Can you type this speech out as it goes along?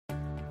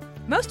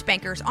Most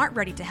bankers aren't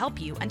ready to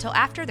help you until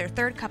after their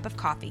third cup of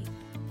coffee.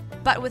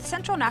 But with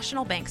Central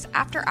National Bank's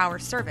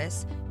after-hours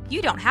service,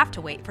 you don't have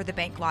to wait for the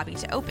bank lobby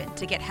to open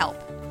to get help.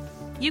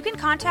 You can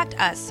contact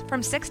us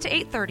from 6 to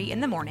 8:30 in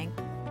the morning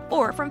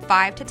or from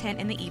 5 to 10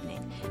 in the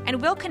evening,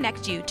 and we'll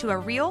connect you to a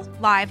real,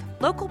 live,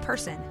 local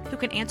person who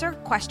can answer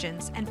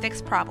questions and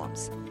fix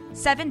problems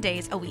 7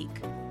 days a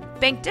week.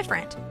 Bank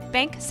different.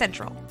 Bank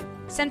Central.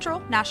 Central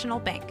National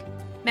Bank.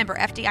 Member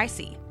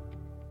FDIC.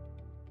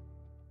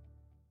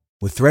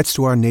 With threats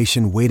to our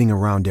nation waiting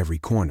around every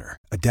corner,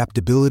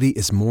 adaptability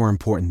is more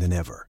important than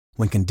ever.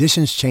 When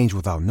conditions change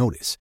without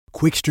notice,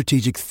 quick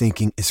strategic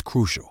thinking is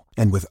crucial.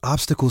 And with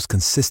obstacles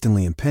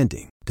consistently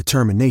impending,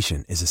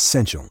 determination is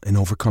essential in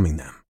overcoming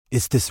them.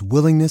 It's this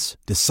willingness,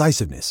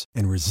 decisiveness,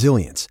 and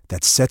resilience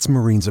that sets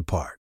Marines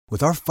apart.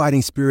 With our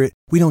fighting spirit,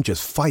 we don't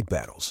just fight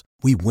battles,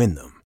 we win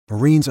them.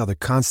 Marines are the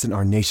constant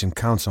our nation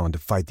counts on to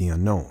fight the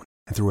unknown.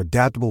 And through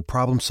adaptable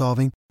problem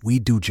solving, we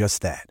do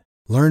just that.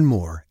 Learn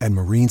more at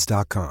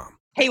marines.com.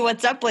 Hey,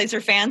 what's up, Blazer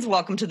fans?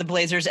 Welcome to the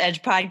Blazers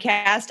Edge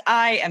podcast.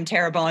 I am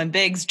Tara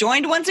Bowen-Biggs,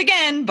 joined once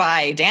again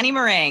by Danny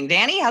Meringue.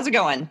 Danny, how's it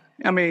going?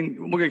 I mean,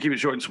 we're going to keep it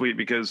short and sweet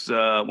because, we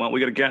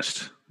got a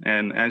guest.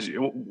 And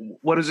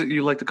what is it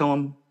you like to call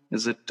him?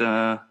 Is it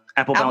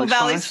Apple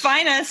Valley's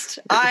Finest?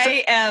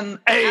 I am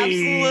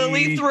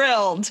absolutely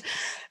thrilled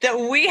that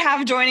we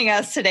have joining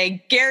us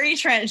today Gary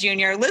Trent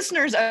Jr.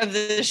 Listeners of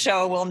this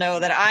show will know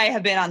that I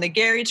have been on the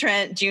Gary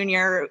Trent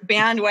Jr.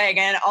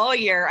 bandwagon all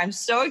year. I'm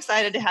so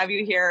excited to have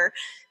you here,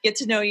 get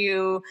to know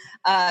you,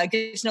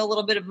 get to know a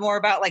little bit more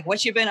about like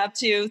what you've been up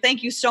to.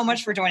 Thank you so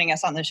much for joining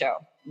us on the show.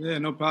 Yeah,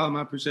 no problem.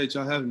 I appreciate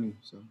y'all having me.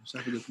 So just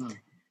have a good time.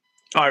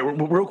 All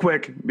right, real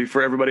quick,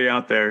 before everybody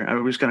out there, I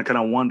was going to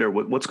kind of wonder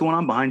what's going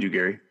on behind you,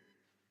 Gary.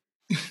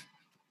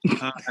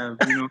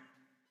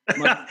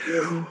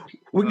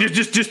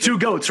 Just two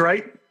goats,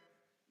 right?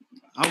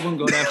 I wouldn't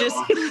go that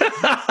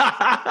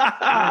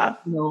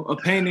far. A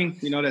painting,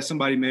 that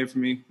somebody made for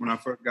me when I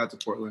first got to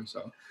Portland.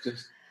 So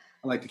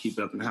I like to keep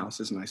it up in the house.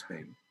 It's a nice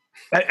painting.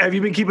 Have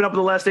you been keeping up with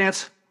The Last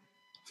Dance?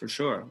 For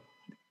sure.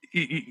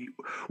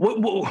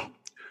 What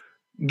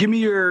give me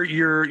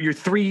your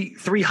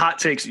three hot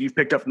takes that you've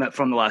picked up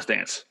from The Last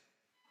Dance.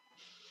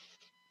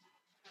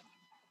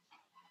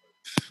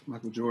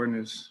 Michael Jordan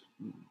is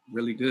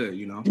really good,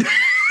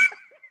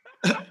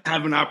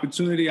 Have an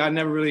opportunity. I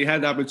never really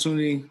had the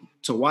opportunity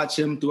to watch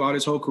him throughout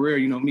his whole career.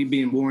 Me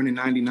being born in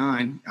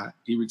 99,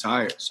 he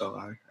retired. So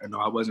I know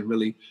I wasn't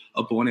really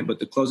up on it, but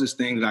the closest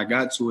thing that I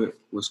got to it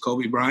was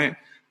Kobe Bryant.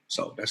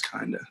 So that's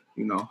kind of,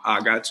 how I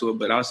got to it.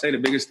 But I'll say the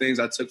biggest things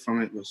I took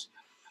from it was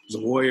a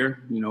warrior.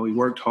 He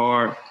worked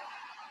hard.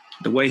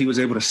 The way he was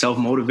able to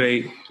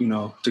self-motivate,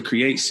 to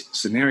create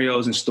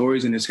scenarios and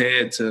stories in his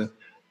head to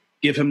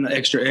give him the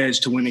extra edge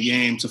to win the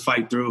game, to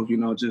fight through,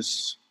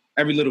 just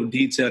every little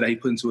detail that he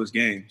put into his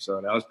game.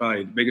 So that was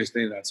probably the biggest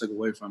thing that I took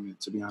away from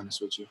it, to be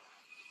honest with you.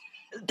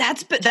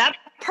 That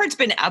part's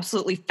been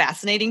absolutely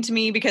fascinating to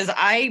me because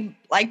I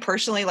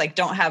personally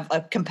don't have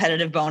a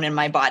competitive bone in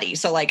my body.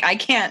 So I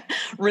can't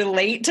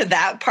relate to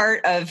that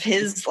part of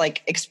his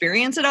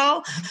experience at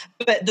all.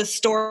 But the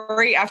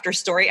story after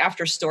story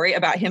after story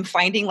about him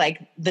finding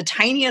the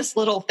tiniest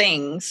little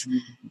things.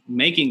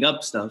 Making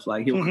up stuff.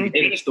 He'll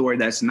create a story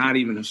that's not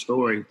even a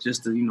story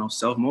just to,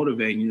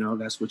 self-motivate.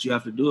 That's what you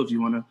have to do if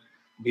you want to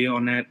be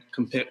on that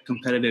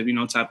competitive,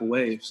 type of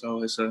wave.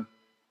 So it's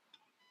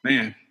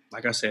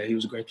like I said, he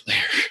was a great player.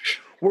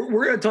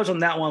 We're going to touch on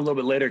that one a little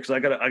bit later because I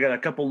got a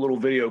couple little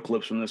video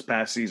clips from this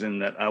past season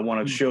that I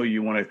want to show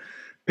you. Want to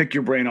pick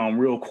your brain on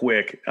real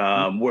quick,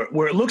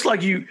 where it looks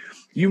like you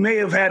may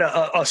have had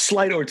a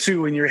slight or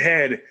two in your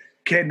head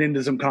getting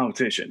into some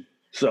competition.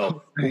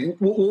 So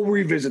we'll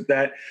revisit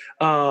that.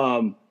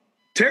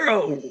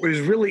 Tara is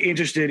really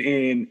interested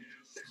in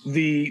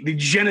the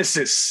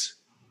genesis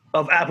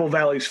of Apple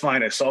Valley's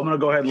Finest. So I'm going to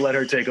go ahead and let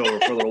her take over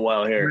for a little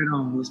while here. Right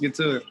on. Let's get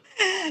to it.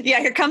 Yeah,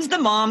 here comes the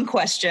mom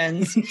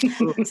questions.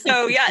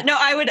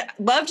 I would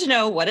love to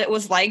know what it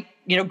was like,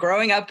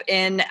 growing up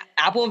in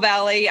Apple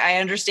Valley. I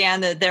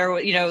understand that there,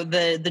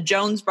 the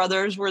Jones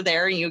brothers were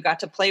there and you got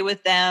to play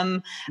with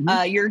them.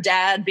 Mm-hmm. Your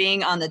dad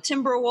being on the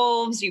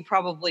Timberwolves, you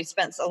probably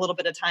spent a little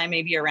bit of time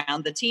maybe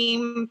around the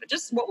team.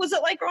 Just what was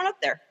it like growing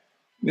up there?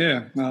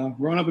 Yeah,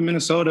 growing up in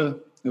Minnesota,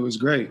 it was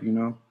great.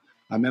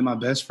 I met my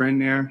best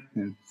friend there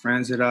and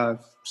friends that I've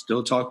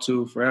still talk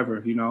to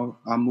forever.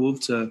 I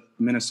moved to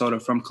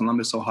Minnesota from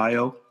Columbus,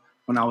 Ohio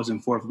when I was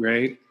in 4th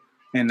grade.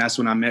 And that's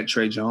when I met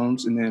Trey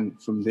Jones. And then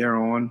from there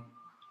on,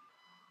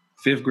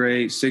 5th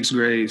grade, 6th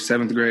grade,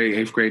 7th grade,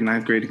 8th grade,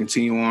 9th grade, to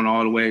continue on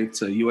all the way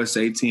to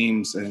USA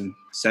teams and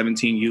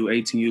 17U,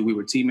 18U, we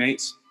were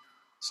teammates.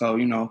 So,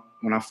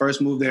 when I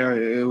first moved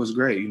there, it was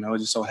great. It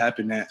just so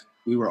happened that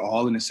we were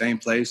all in the same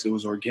place. It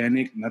was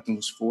organic. Nothing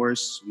was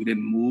forced. We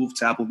didn't move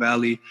to Apple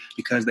Valley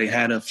because they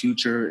had a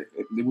future.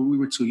 We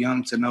were too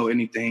young to know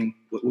anything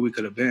what we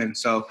could have been.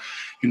 So,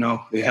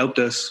 it helped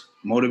us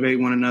motivate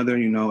one another.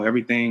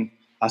 Everything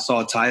I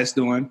saw Tyus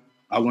doing,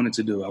 I wanted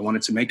to do. I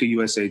wanted to make a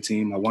USA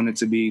team. I wanted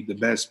to be the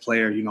best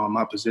player, in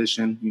my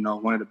position,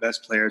 one of the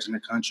best players in the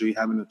country,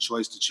 having a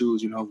choice to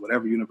choose,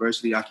 whatever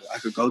university I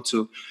could go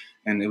to.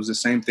 And it was the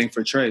same thing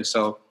for Trey.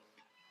 So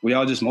we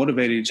all just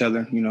motivated each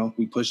other.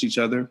 We pushed each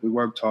other. We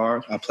worked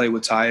hard. I played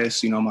with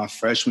Tyus, my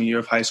freshman year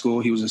of high school.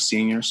 He was a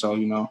senior. So,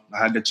 I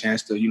had the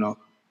chance to,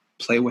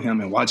 play with him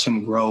and watch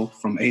him grow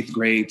from 8th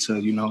grade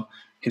to,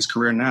 his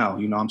career now.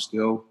 I'm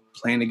still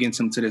playing against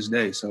him to this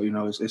day. So,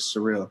 it's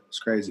surreal. It's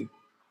crazy.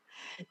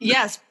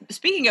 Yes.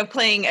 Speaking of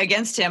playing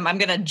against him, I'm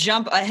going to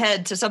jump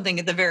ahead to something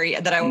that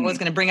I was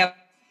going to bring up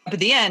at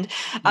the end.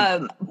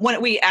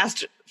 When we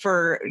asked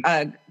for,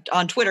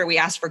 on Twitter, we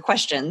asked for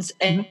questions,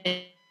 and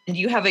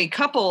you have a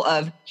couple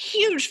of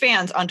huge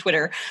fans on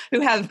Twitter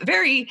who have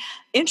very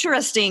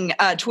interesting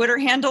Twitter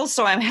handles.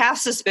 So I'm half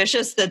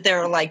suspicious that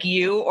they're like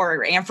you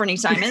or Anthony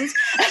Simons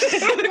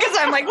because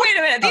I'm like, wait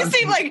a minute,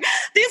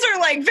 these are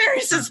like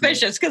very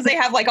suspicious because they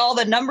have like all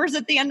the numbers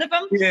at the end of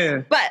them.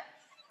 Yeah. But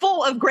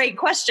full of great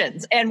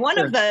questions. And one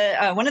of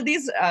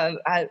these,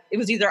 it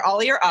was either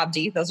Ollie or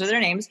Abdi, those are their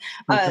names,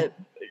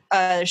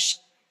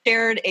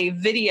 shared a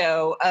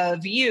video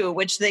of you,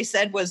 which they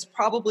said was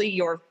probably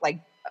your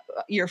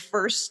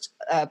first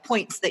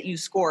points that you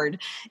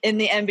scored in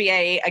the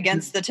NBA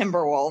against the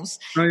Timberwolves.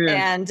 Oh,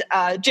 yeah. And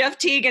Jeff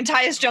Teague and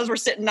Tyus Jones were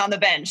sitting on the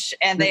bench,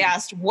 and they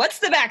asked, what's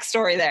the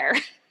backstory there?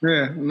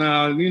 Yeah,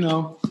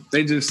 no,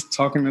 they just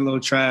talking a little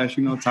trash,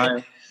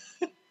 Tyus.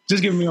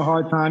 Just giving me a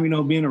hard time,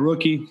 being a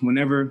rookie.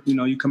 Whenever,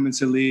 you come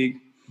into the league,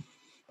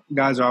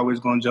 guys are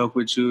always going to joke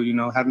with you,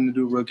 having to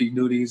do rookie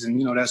duties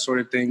and, that sort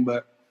of thing.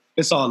 But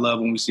it's all love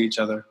when we see each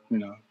other,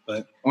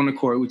 But on the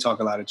court, we talk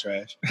a lot of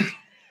trash.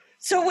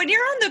 So when you're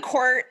on the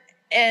court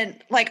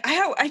and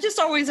I just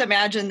always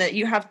imagine that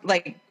you have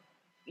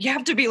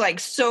to be like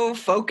so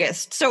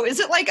focused. So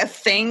is it like a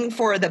thing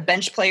for the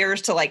bench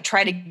players to like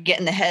try to get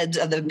in the heads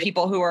of the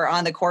people who are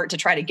on the court to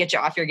try to get you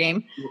off your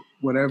game?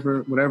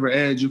 Whatever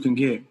edge you can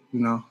get,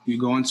 you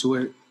go into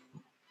it.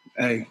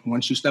 Hey,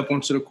 once you step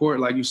onto the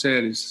court, like you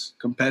said, it's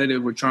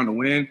competitive. We're trying to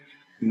win.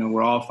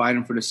 We're all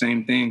fighting for the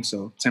same thing.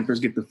 So tempers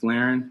get the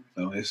flaring.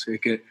 So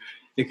it could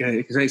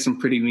say some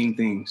pretty mean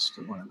things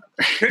to one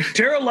another.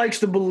 Tara likes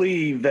to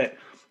believe that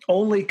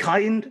only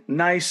kind,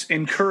 nice,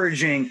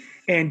 encouraging,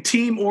 and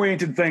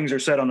team-oriented things are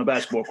said on the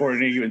basketball court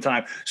at any given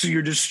time. So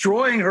you're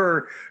destroying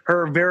her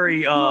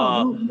very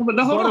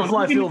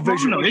butterfly-filled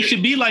vision. It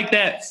should be like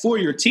that for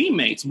your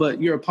teammates,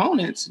 but your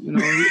opponents,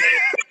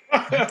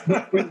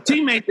 with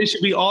teammates, it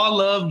should be all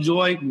love,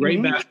 joy,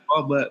 great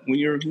basketball. But when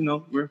you're,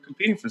 we're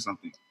competing for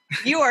something.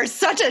 You are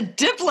such a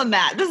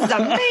diplomat. This is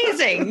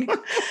amazing.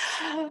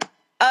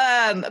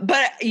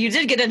 But you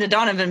did get into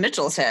Donovan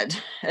Mitchell's head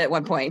at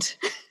one point.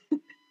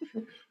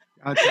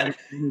 I try to get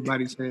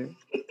anybody's head.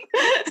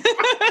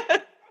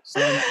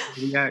 Some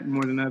react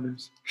more than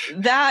others.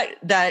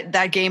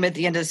 That game at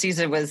the end of the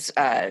season was,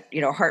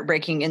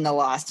 heartbreaking in the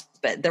loss,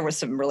 but there was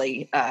some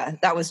really,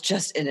 that was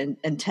just an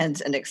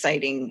intense and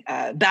exciting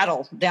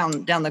battle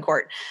down the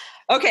court.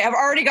 Okay, I've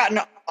already gotten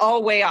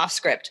all way off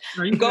script.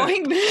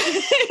 Going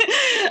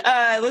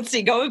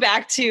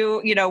back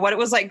to, what it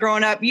was like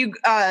growing up.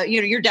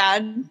 Your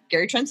dad,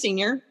 Gary Trent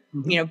Sr.,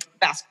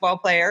 basketball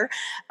player,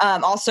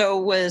 also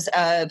was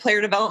a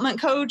player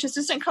development coach,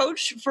 assistant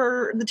coach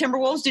for the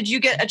Timberwolves. Did you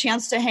get a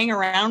chance to hang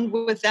around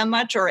with them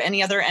much or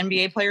any other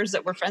NBA players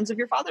that were friends of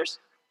your father's?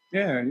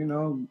 Yeah,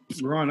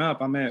 growing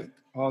up, I met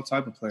all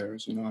type of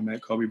players. I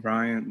met Kobe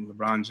Bryant and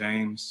LeBron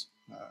James.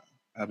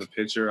 I have a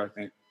picture, I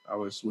think I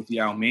was with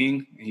Yao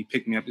Ming, and he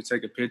picked me up to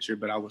take a picture,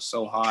 but I was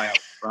so high, I was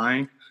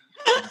crying.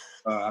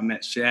 I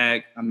met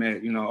Shaq. I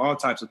met, all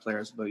types of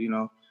players. But,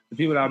 the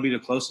people that I'll be the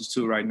closest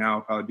to right now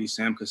will probably be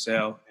Sam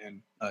Cassell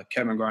and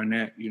Kevin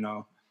Garnett.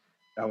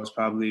 That was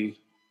probably,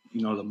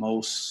 the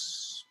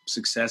most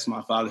success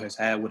my father has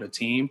had with a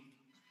team.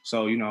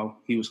 So,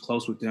 he was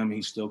close with them.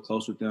 He's still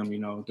close with them.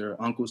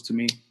 They're uncles to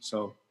me.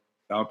 So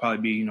that would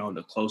probably be,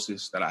 the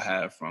closest that I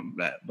have from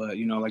that. But,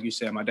 like you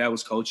said, my dad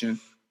was coaching.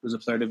 He was a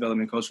player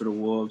development coach for the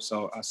Wolves.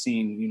 So I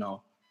seen,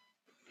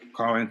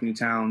 Karl Anthony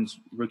Towns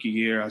rookie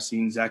year. I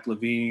seen Zach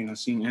LaVine. I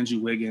seen Andrew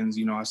Wiggins.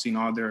 I seen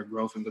all their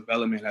growth and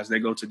development as they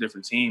go to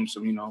different teams.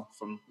 So,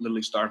 from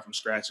literally starting from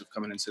scratch of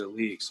coming into the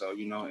league. So,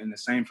 and the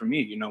same for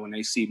me, when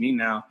they see me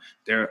now,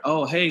 they're,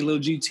 oh, hey, Lil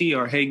GT,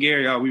 or hey,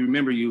 Gary, we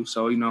remember you.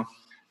 So,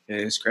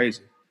 it's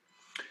crazy.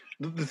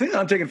 The thing that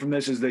I'm taking from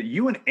this is that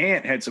you and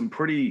Ant had some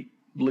pretty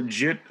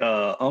legit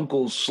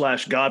uncles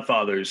 /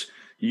 godfathers.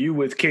 You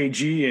with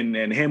KG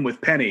and him with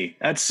Penny.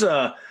 That's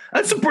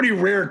some pretty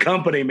rare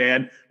company,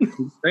 man.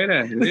 Say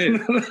that. It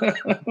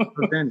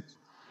is.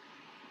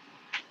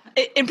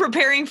 In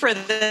preparing for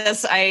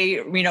this, I,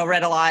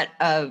 read a lot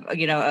of,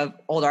 of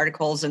old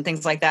articles and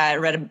things like that. I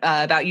read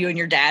about you and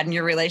your dad and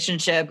your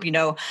relationship,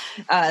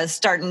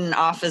 starting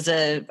off as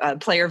a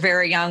player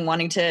very young,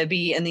 wanting to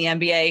be in the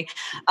NBA.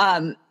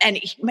 And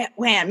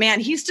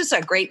he's just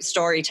a great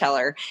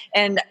storyteller.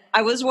 And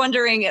I was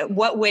wondering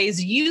what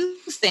ways you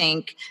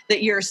think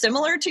that you're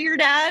similar to your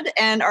dad,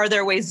 and are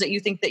there ways that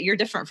you think that you're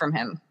different from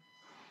him?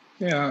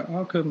 Yeah,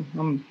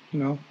 I'm,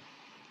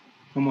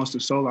 almost the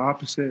solar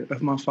opposite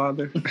of my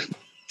father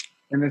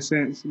in a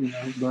sense,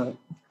 but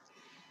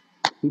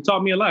he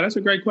taught me a lot. That's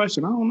a great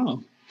question. I don't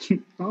know. I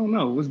don't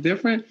know. What's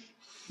different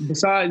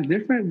besides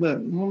different, but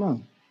I don't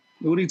know.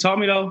 What he taught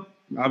me though,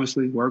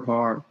 obviously work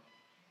hard,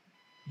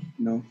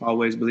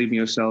 always believe in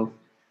yourself,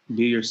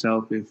 be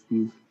yourself if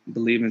you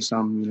believe in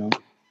something,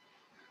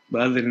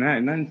 But other than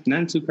that,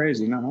 nothing too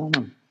crazy. No, I don't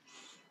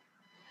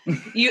know.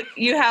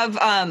 You have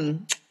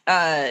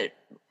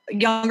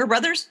younger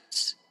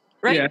brothers,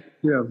 right?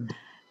 Yeah.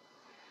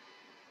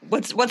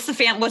 What's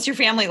your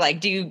family like?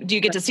 Do you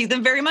get to see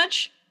them very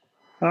much?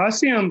 I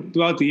see them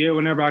throughout the year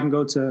whenever I can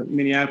go to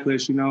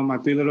Minneapolis. My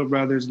 3 little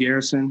brothers,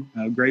 Garrison,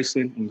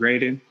 Grayson, and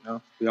Graydon.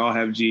 We all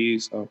have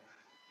G's. So.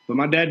 But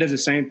my dad does the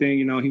same thing.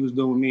 He was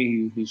doing with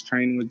me. He's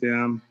training with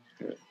them,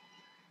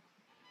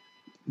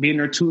 being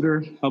their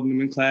tutor, helping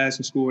them in class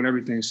and school and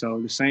everything.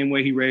 So the same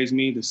way he raised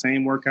me, the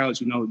same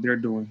workouts, they're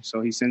doing. So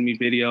he sends me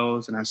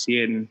videos and I see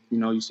it, and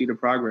you see the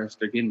progress.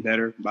 They're getting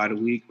better by the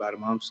week, by the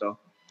month. So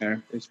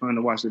it's fun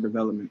to watch the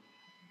development.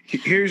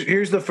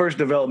 Here's the first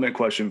development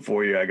question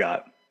for you I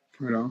got.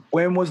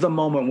 When was the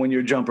moment when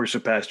your jumper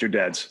surpassed your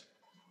dad's?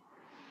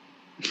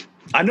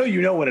 I know you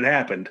know when it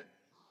happened.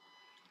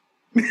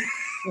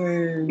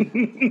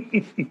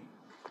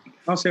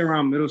 I'll say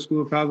around middle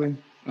school, probably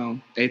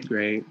 8th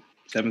grade,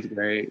 7th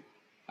grade.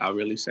 I'll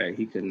really say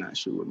he could not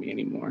shoot with me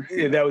anymore.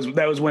 Yeah, that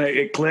was when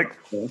it clicked.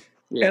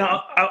 Yeah. And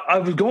I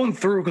was going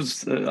through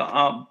because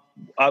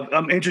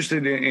I'm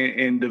interested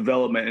in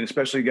development, and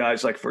especially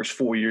guys like first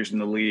 4 years in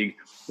the league.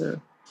 Yeah.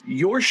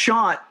 Your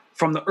shot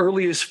from the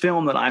earliest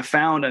film that I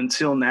found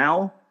until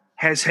now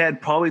has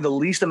had probably the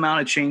least amount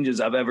of changes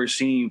I've ever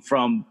seen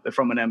from an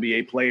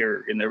NBA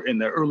player in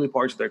the early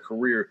parts of their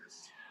career.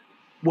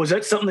 Was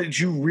that something that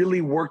you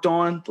really worked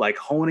on, like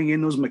honing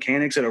in those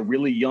mechanics at a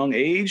really young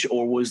age,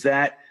 or was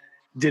that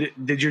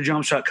did your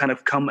jump shot kind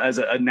of come as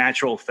a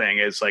natural thing,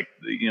 as like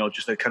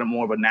just a kind of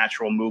more of a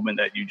natural movement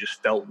that you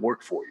just felt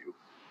worked for you?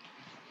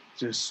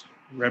 Just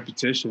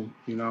repetition,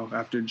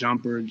 after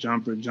jumper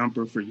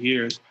for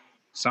years.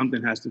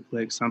 Something has to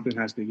click, something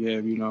has to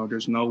give.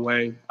 There's no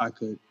way I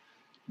could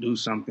do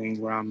something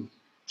where I'm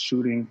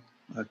shooting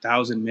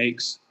 1,000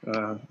 makes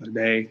a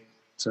day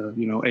to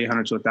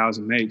 800 to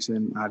 1,000 makes,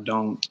 and I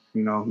don't,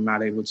 I'm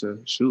not able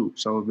to shoot.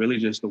 So really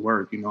just the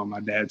work. My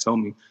dad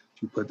told me,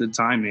 if you put the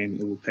time in,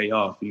 it will pay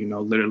off.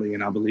 Literally,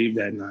 and I believe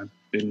that, and I've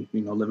been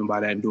living by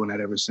that and doing that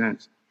ever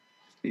since.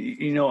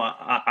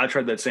 I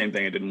tried that same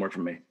thing. It didn't work for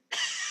me.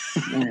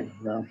 Man,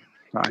 bro.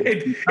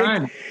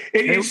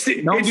 It's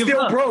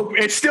still broke.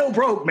 It's still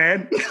broke,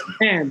 man.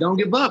 Man, don't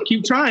give up.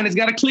 Keep trying. It's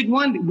got to click.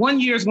 One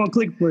year is going to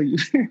click for you.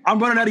 I'm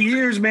running out of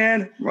years,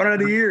 man.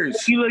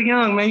 You look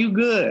young, man. You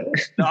good.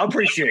 No, I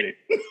appreciate it.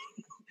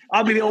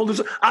 I'll be the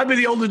oldest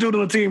dude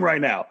on the team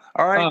right now.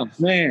 All right. Oh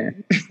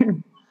man.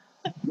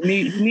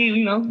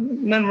 Need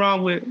nothing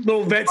wrong with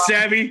little vet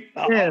savvy.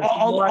 Yeah,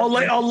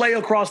 I'll lay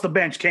across the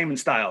bench, Cayman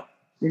style.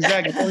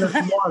 Exactly.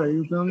 Some water.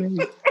 You feel me?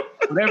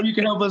 Whatever you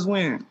can help us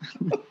win.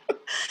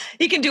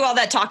 He can do all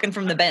that talking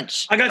from the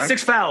bench. I got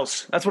 6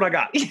 fouls. That's what I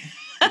got.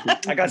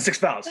 I got 6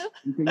 fouls.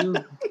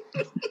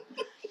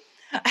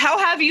 How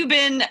have you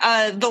been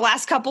the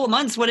last couple of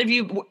months? What have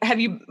you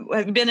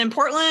been in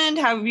Portland?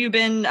 How have you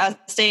been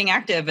staying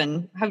active,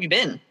 and how have you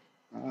been?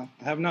 I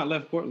have not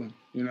left Portland.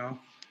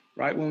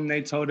 Right when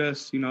they told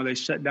us, they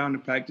shut down the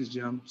practice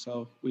gym,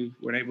 so we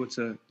weren't able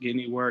to get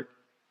any work.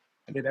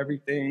 I did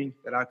everything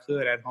that I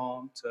could at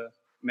home to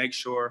make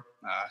sure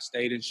I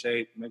stayed in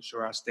shape, make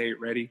sure I stayed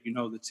ready.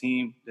 The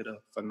team did a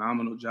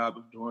phenomenal job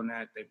of doing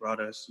that. They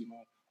brought us,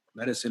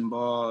 medicine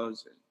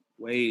balls and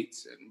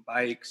weights and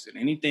bikes and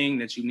anything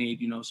that you need,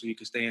 so you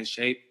could stay in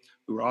shape.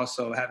 We were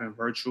also having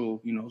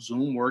virtual,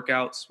 Zoom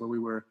workouts where we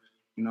were,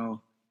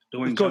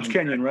 doing Coach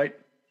Kenyon, right?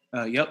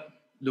 Yep,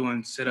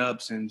 doing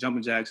sit-ups and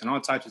jumping jacks and all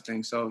types of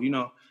things. So,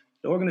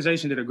 the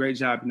organization did a great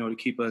job, to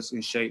keep us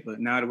in shape. But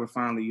now that we're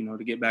finally,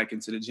 to get back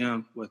into the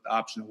gym with the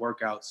optional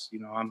workouts,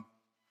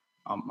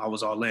 I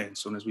was all in. As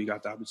soon as we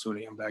got the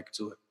opportunity, I'm back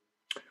to it.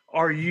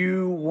 Are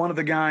you one of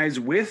the guys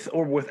with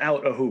or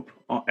without a hoop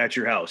at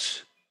your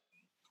house?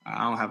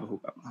 I don't have a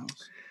hoop at my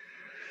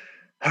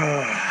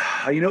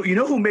house. You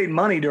know who made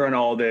money during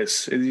all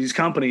this? These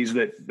companies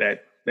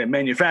that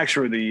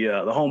manufacture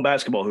the home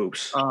basketball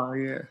hoops. Oh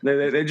yeah,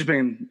 they just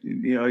been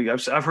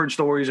I've heard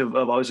stories of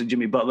obviously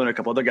Jimmy Butler and a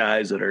couple other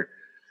guys that are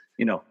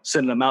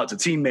sending them out to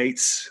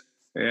teammates.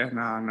 Yeah,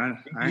 no,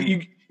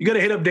 you got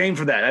to hit up Dame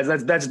for that.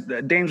 That's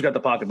Dame's got the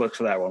pocketbooks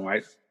for that one,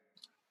 right?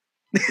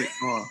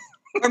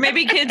 Or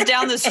maybe kids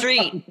down the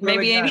street.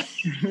 Maybe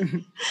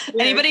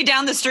anybody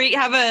down the street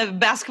have a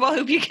basketball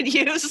hoop you could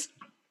use?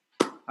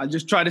 I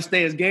just try to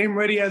stay as game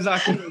ready as I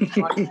can.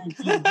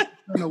 I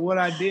don't know what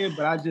I did,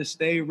 but I just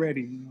stayed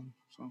ready.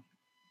 So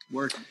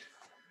working.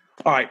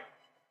 All right.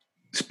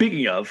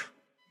 Speaking of,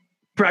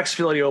 practice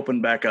facility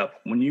opened back up.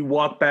 When you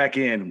walked back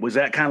in, was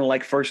that kind of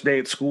like first day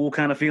at school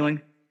kind of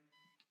feeling?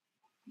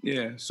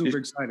 Yeah, super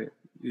excited.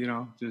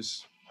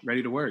 Just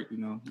ready to work.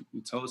 You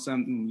told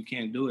something, you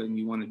can't do it, and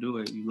you want to do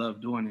it. You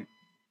love doing it.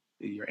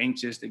 You're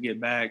anxious to get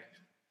back.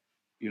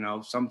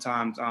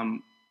 Sometimes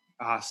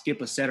I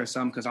skip a set or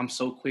something because I'm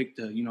so quick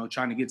to,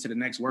 trying to get to the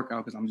next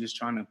workout because I'm just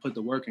trying to put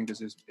the work in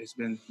because it's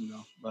been,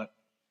 but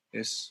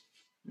it's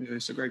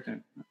a great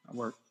thing. I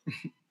work.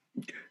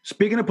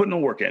 Speaking of putting the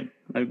work in,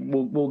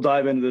 we'll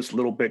dive into this a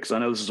little bit because I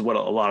know this is what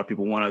a lot of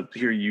people want to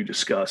hear you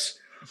discuss.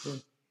 Sure.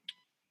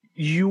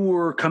 You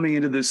were coming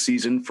into this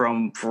season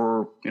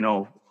for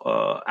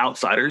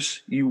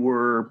outsiders. You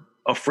were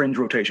a fringe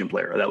rotation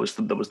player. That was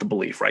the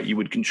belief, right? You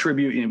would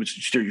contribute.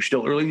 You're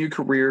still early in your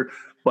career,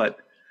 but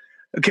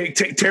okay,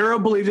 Tara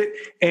believed it,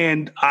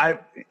 and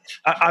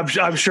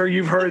I'm sure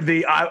you've heard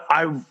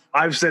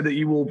I've said that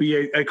you will be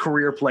a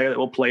career player that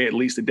will play at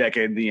least a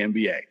decade in the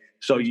NBA.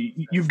 So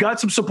you've got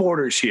some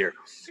supporters here,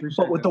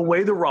 but with the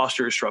way the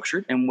roster is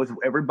structured and with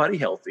everybody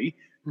healthy,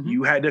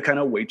 you had to kind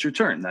of wait your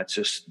turn. That's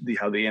just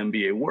how the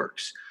NBA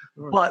works.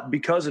 Sure. But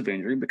because of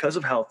injury, because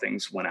of how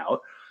things went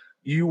out,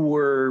 you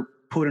were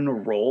put in a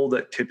role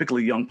that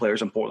typically young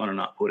players in Portland are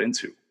not put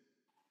into.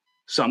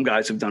 Some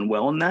guys have done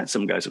well in that.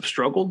 Some guys have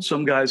struggled.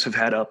 Some guys have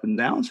had up and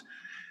downs.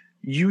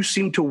 You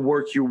seem to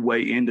work your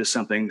way into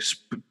something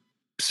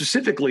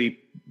specifically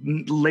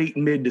late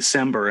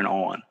mid-December and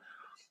on.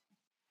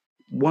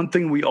 One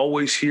thing we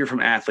always hear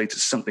from athletes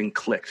is something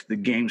clicked. The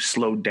game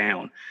slowed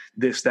down.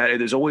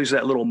 There's always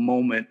that little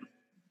moment.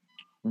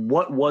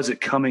 What was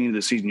it coming into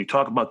the season? You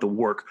talk about the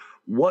work.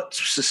 What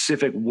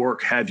specific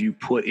work have you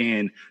put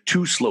in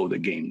to slow the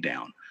game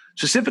down,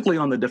 specifically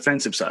on the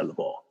defensive side of the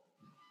ball?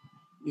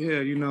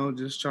 Yeah,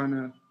 just trying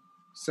to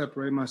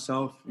separate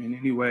myself in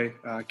any way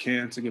I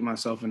can to give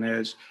myself an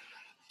edge.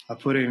 I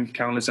put in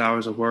countless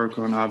hours of work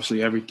on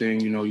obviously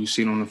everything, you've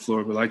seen on the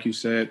floor. But like you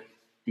said,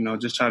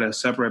 just try to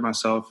separate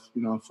myself.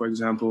 For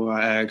example,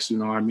 I asked,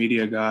 our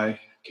media guy,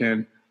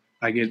 can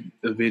I get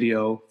a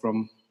video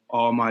from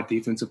all my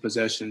defensive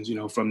possessions,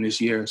 from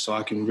this year so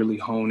I can really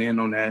hone in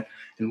on that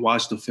and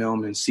watch the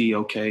film and see,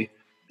 okay,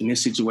 in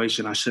this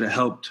situation, I should have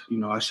helped,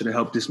 I should have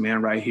helped this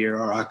man right here,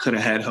 or I could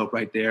have had help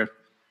right there,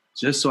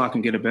 just so I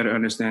can get a better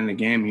understanding of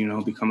the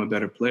game, become a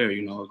better player.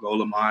 A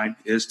goal of mine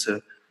is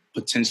to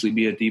potentially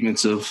be a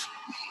defensive,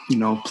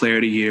 player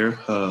of the year,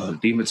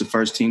 defensive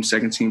first team,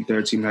 second team,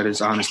 third team. That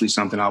is honestly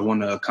something I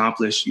want to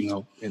accomplish,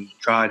 and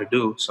try to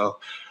do. So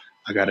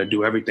I got to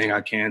do everything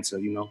I can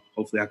to,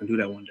 hopefully I can do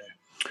that one day.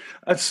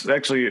 That's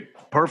actually a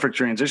perfect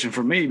transition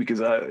for me because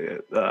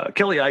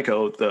Kelly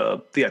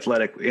Iko, the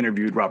Athletic,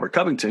 interviewed Robert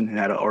Covington and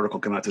had an article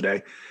come out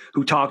today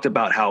who talked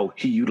about how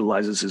he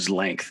utilizes his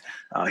length.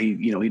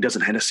 He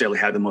doesn't necessarily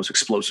have the most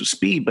explosive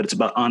speed, but it's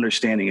about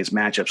understanding his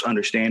matchups,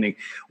 understanding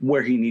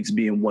where he needs to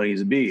be and what he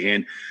needs to be.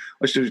 And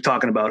what you were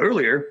talking about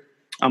earlier,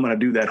 I'm going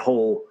to do that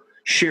whole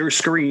share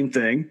screen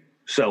thing.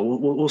 So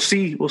we'll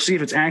see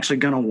if it's actually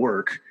going to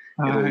work.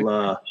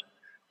 We're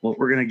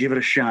going to give it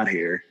a shot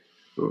here.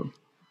 Sure.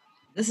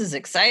 This is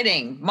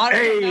exciting. Modern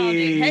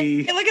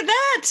technology. Hey, look at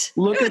that.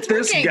 Look at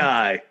this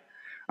guy.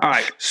 All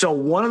right. So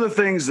one of the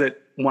things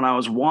that when I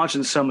was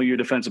watching some of your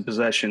defensive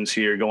possessions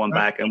here going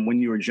back and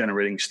when you were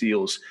generating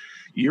steals,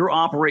 you're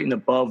operating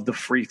above the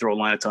free throw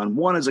line a ton.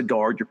 One, as a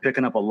guard, you're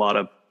picking up a lot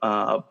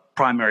of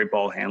primary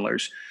ball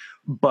handlers.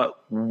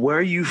 But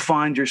where you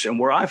find yourself and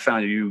where I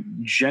found you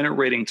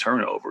generating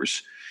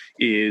turnovers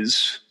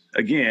is,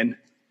 again,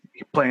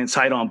 playing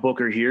tight on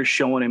Booker here,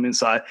 showing him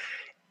inside.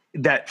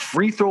 That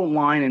free throw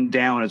line and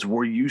down is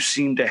where you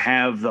seem to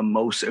have the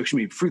most,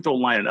 free throw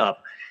line and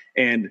up.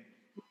 And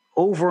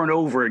over and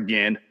over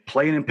again,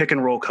 playing in pick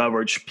and roll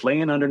coverage,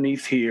 playing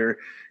underneath here,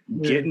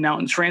 getting out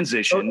in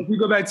transition. If you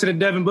go back to the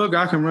Devin Booker,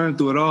 I can run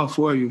through it all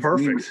for you.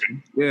 Perfect.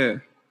 Yeah.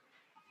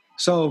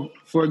 So,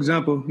 for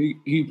example,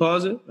 you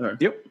pause it? Or?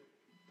 Yep.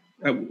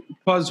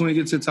 Pause when you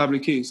get to the top of the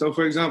key. So,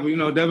 for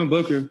example, Devin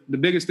Booker, the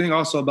biggest thing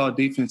also about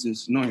defense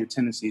is knowing your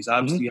tendencies.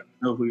 Obviously, you have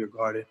to know who you're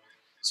guarded.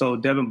 So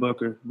Devin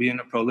Booker, being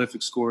a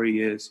prolific scorer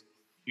he is,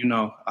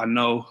 I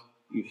know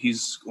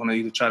he's going to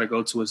either try to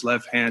go to his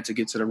left hand to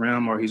get to the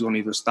rim or he's going to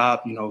either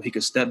stop. He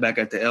could step back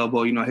at the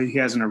elbow. He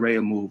has an array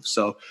of moves.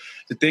 So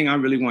the thing I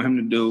really want him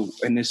to do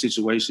in this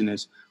situation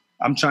is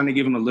I'm trying to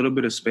give him a little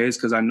bit of space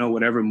because I know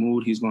whatever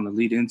mood he's going to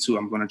lead into,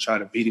 I'm going to try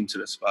to beat him to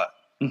the spot.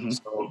 Mm-hmm.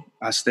 So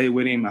I stay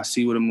with him. I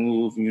see what a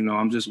move.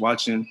 I'm just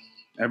watching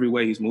every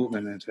way he's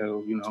moving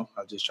until,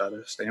 I just try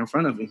to stay in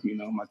front of him.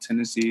 My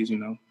tendencies,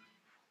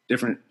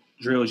 different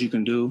drills you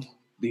can do,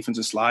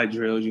 defensive slide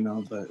drills,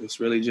 but it's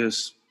really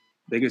just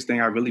biggest thing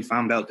I really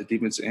found out the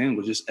defensive end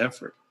was just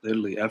effort,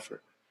 literally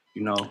effort.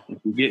 If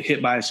you get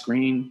hit by a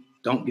screen,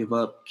 don't give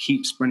up,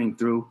 keep sprinting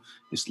through.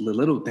 It's the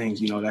little things,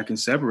 that can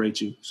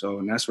separate you. So,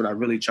 and that's what I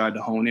really tried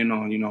to hone in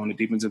on, on the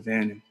defensive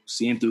end and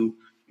seeing through,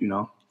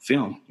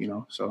 film,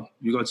 So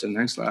you go to the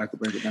next slide, I could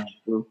break it down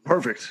through.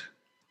 Perfect.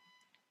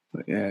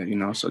 But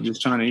yeah, so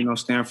just trying to,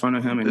 stay in front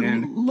of him and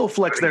then. A little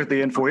flex there at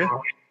the end for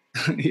you.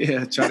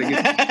 Yeah, try to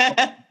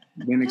get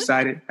being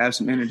excited, have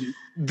some energy.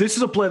 This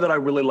is a play that I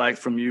really like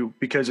from you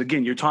because,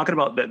 again, you're talking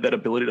about that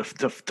ability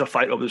to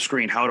fight over the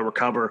screen, how to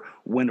recover,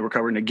 when to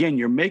recover. And, again,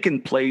 you're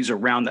making plays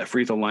around that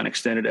free throw line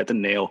extended at the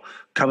nail,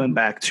 coming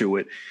back to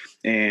it.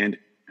 And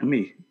let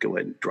me go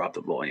ahead and drop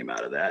the volume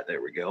out of that.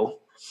 There we go.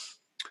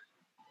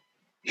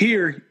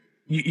 Here,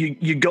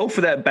 you go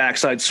for that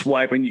backside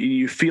swipe, and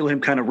you feel him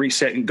kind of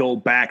reset and go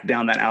back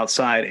down that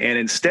outside. And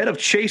instead of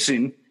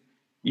chasing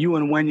you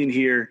and Wenyan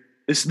here,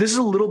 this is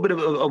a little bit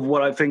of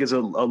what I think is a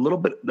little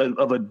bit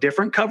of a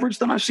different coverage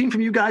than I've seen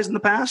from you guys in the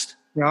past.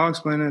 Yeah, I'll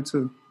explain that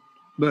too.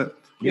 But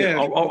yeah,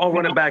 I'll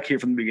run it back here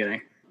from the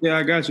beginning. Yeah,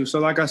 I got you. So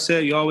like I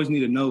said, you always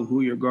need to know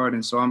who you're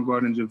guarding. So I'm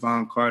guarding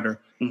Javon Carter.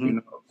 Mm-hmm. You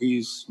know,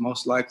 he's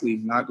most likely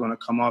not going to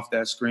come off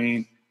that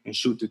screen and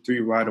shoot the three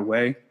right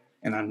away.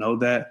 And I know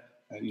that,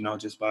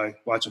 just by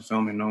watching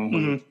film and knowing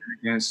who he's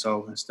against.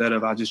 So instead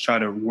of, I just try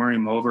to worry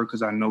him over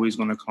because I know he's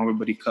going to come over,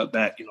 but he cut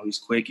back. He's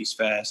quick, he's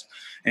fast.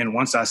 And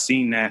once I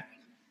seen that,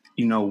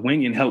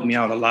 Wenyan helped me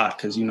out a lot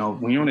because,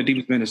 when you're on the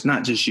defense end, it's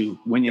not just you.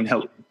 Wenyan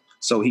helped.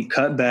 So he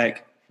cut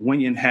back.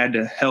 Wenyan had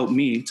to help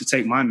me to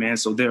take my man,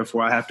 so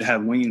therefore I have to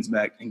have Wenyan's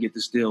back and get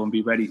the steal and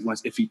be ready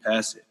if he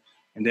passes it.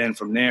 And then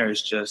from there,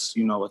 it's just,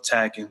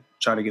 attack and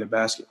try to get a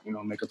basket,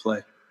 make a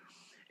play.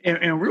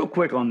 And real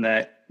quick on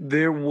that,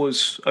 there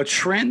was a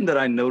trend that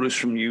I noticed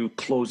from you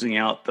closing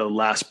out the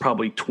last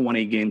probably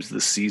 20 games of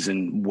the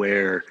season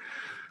where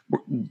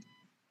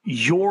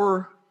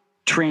your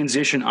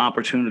transition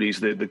opportunities,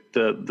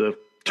 the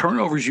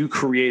turnovers you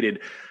created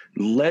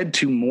led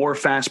to more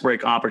fast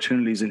break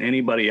opportunities than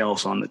anybody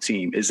else on the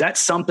team. Is that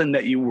something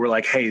that you were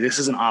like, hey, this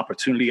is an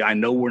opportunity. I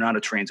know we're not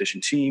a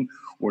transition team.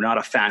 We're not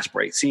a fast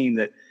break team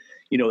that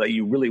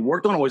you really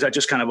worked on, or was that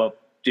just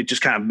it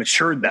just kind of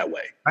matured that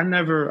way? I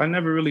never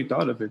really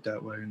thought of it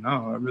that way.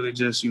 No, I really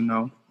just,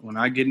 when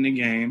I get in the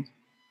game,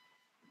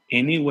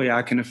 any way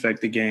I can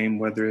affect the game,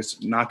 whether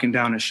it's knocking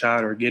down a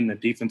shot or getting a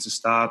defensive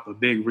stop, a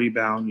big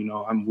rebound,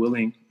 I'm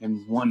willing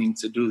and wanting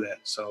to do that.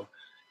 So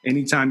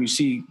anytime you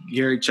see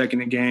Gary checking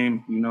the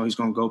game, he's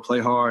going to go play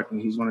hard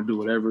and he's going to do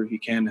whatever he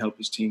can to help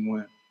his team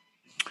win.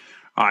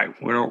 All right,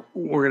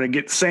 we're going to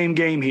get the same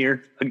game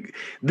here.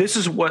 This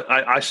is what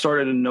I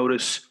started to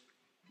notice.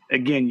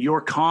 Again,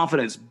 your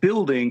confidence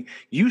building.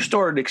 You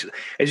started,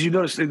 as you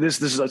notice,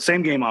 this is the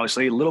same game,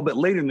 obviously, a little bit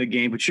later in the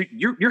game, but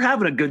you're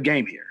having a good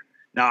game here.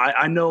 Now,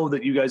 I know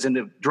that you guys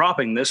ended up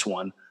dropping this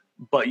one,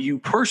 but you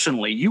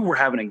personally, you were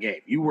having a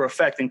game. You were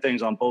affecting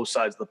things on both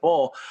sides of the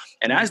ball.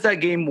 And as that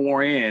game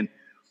wore in,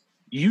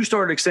 you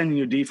started extending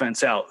your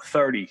defense out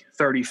 30,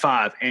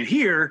 35. And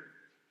here,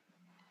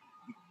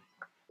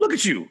 look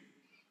at you.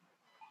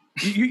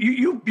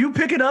 You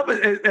pick it up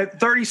at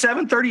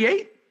 37,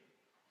 38?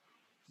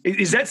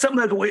 Is that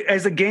something that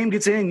as the game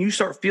gets in, you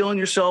start feeling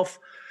yourself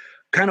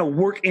kind of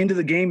work into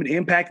the game and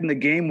impacting the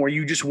game where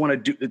you just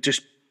want to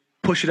just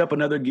push it up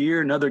another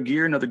gear?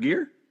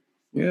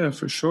 Yeah,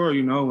 for sure.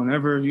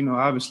 Whenever,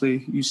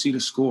 obviously you see the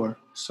score.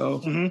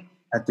 So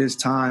at this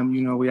time,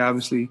 we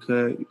obviously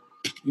could –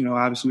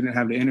 obviously we didn't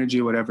have the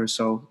energy or whatever.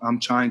 So I'm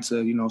trying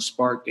to,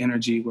 spark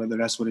energy, whether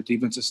that's with a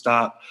defensive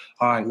stop.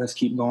 All right, let's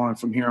keep going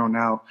from here on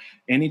out.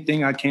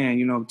 Anything I can,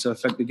 to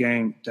affect the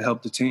game, to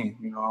help the team,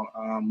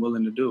 I'm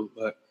willing to do.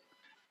 But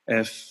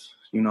if,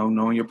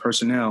 knowing your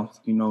personnel,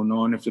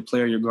 knowing if the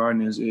player you're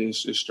guarding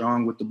is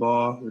strong with the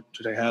ball, or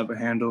do they have a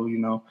handle,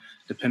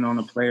 depending on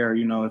the player,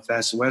 if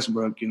that's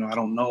Westbrook, I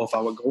don't know if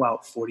I would go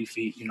out 40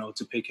 feet,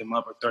 to pick him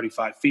up, or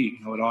 35 feet.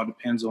 It all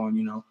depends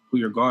on, who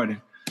you're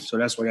guarding. So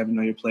that's why you have to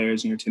know your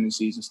players and your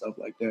tendencies and stuff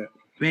like that.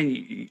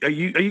 Man, are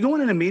you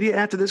going in immediate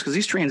after this? Because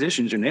these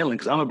transitions you're nailing.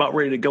 Because I'm about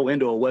ready to go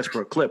into a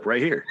Westbrook clip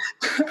right here.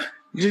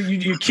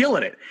 You're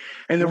killing it.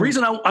 And the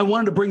reason I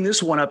wanted to bring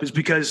this one up is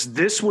because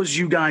this was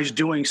you guys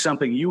doing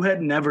something you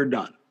had never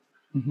done.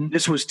 Mm-hmm.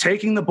 This was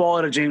taking the ball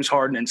out of James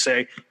Harden and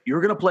say,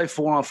 you're going to play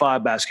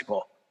 4-on-5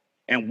 basketball,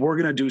 and we're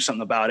going to do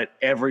something about it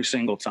every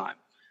single time.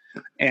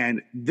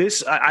 And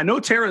this, I know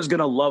Tara's going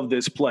to love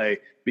this play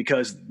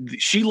because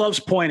she loves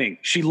pointing.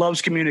 She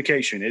loves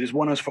communication. It is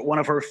one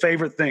of her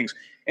favorite things.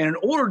 And in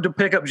order to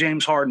pick up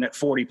James Harden at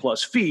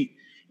 40-plus feet,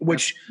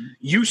 which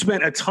you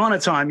spent a ton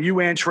of time, you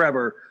and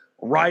Trevor,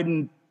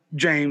 riding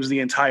James the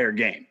entire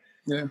game.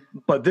 Yeah.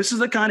 But this is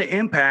the kind of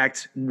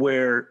impact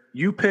where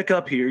you pick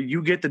up here,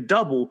 you get the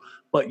double,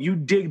 but you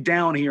dig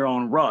down here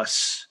on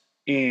Russ.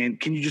 And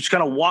can you just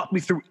kind of walk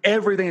me through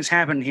everything that's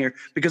happening here?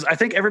 Because I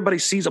think everybody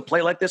sees a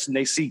play like this and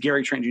they see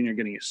Gary Trent Jr.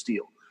 getting a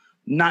steal,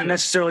 not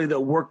necessarily the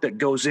work that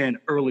goes in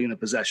early in the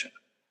possession.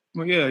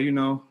 Well, yeah,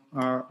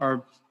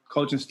 our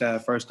coaching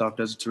staff, first off,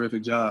 does a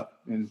terrific job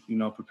in,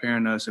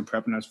 preparing us and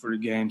prepping us for the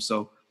game.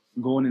 So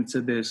going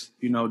into this,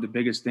 the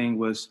biggest thing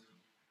was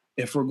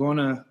if we're going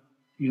to,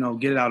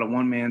 get it out of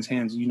one man's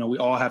hands, we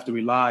all have to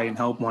rely and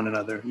help one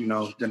another,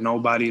 that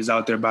nobody is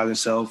out there by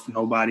themselves.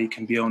 Nobody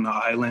can be on the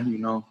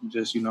island,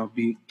 just,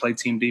 play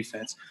team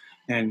defense.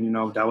 And,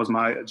 that was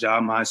my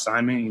job, my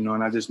assignment,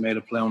 and I just made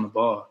a play on the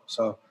ball.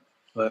 So,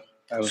 but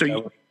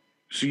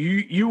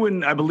you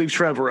and I believe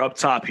Trevor up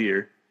top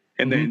here,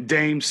 and then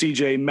Dame,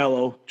 CJ,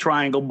 Mello,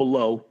 triangle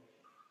below.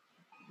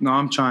 No,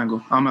 I'm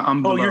triangle.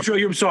 I'm below.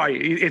 You're sorry.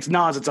 It's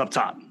Nas. It's up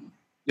top.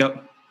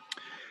 Yep.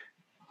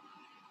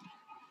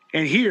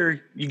 And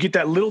here you get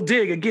that little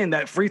dig again,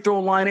 that free throw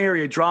line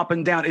area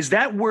dropping down. Is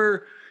that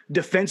where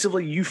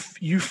defensively you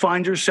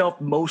find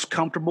yourself most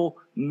comfortable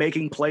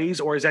making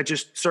plays, or is that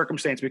just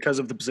circumstance because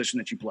of the position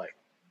that you play?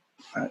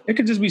 It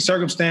could just be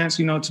circumstance,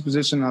 to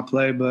position I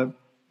play, but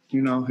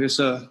it's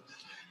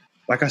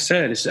like I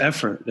said, it's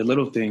effort, the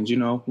little things.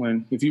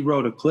 If you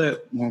wrote a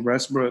clip when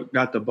Westbrook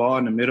got the ball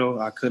in the middle,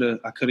 I could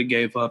have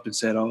gave up and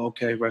said, "Oh,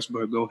 okay,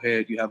 Westbrook, go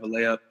ahead. You have a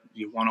layup.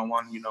 You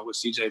 1-on-1, with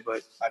CJ."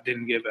 But I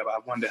didn't give up. I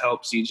wanted to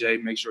help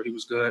CJ, make sure he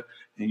was good,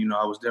 and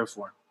I was there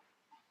for him.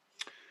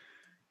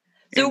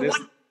 So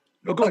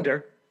go ahead,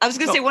 Derek. I was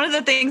going to say, one of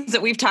the things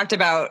that we've talked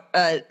about,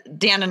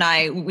 Dan and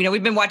I,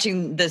 we've been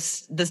watching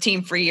this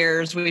team for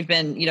years. We've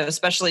been,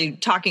 especially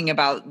talking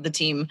about the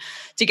team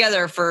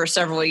together for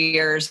several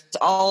years,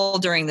 all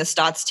during the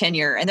Stotts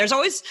tenure. And there's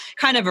always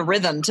kind of a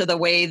rhythm to the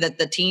way that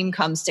the team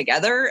comes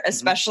together,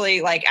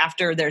 especially like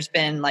after there's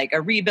been like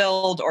a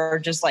rebuild or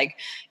just like,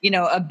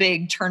 a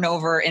big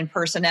turnover in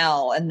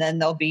personnel. And then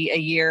there'll be a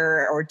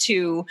year or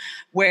two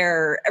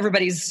where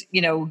everybody's,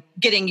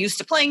 getting used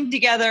to playing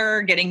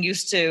together, getting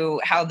used to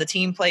how the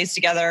team plays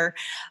together.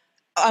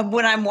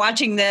 When I'm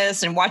watching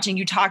this and watching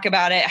you talk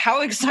about it,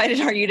 how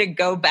excited are you to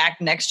go back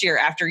next year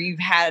after you've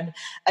had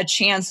a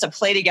chance to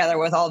play together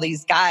with all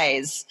these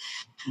guys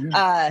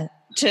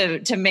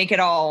to make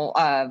it all,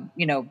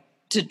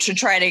 to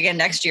try it again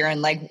next year?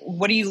 And like,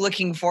 what are you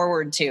looking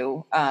forward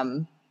to,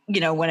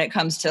 when it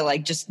comes to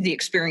like just the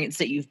experience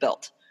that you've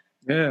built?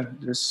 Yeah,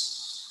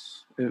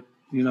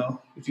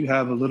 if you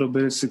have a little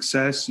bit of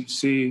success, you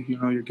see,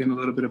 you're getting a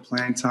little bit of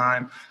playing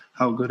time,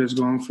 how good it's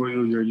going for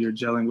you. You're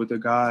gelling with the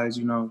guys,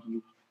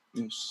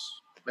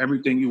 it's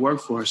everything you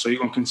work for. So you're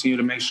going to continue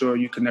to make sure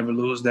you can never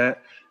lose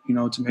that,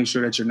 to make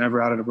sure that you're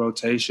never out of the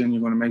rotation. You're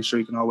going to make sure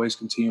you can always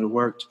continue to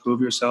work to prove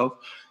yourself.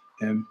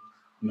 And,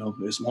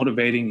 it's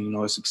motivating,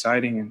 it's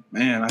exciting. And,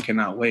 man, I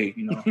cannot wait,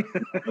 I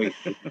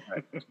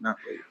cannot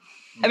wait.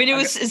 I mean,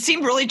 it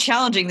seemed really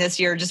challenging this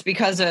year just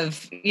because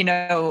of,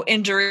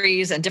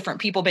 injuries and different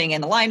people being in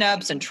the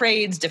lineups and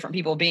trades, different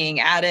people being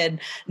added,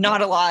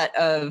 not a lot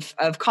of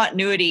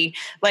continuity.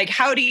 Like,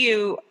 how do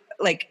you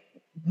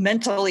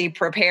mentally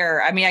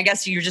prepare? I mean, I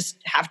guess you just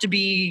have to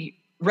be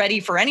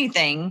ready for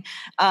anything.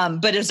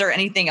 But is there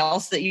anything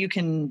else that you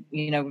can,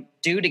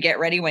 do to get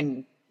ready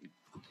when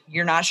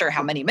you're not sure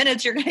how many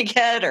minutes you're going to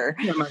get or?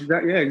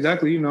 Yeah,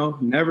 exactly.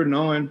 Never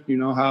knowing,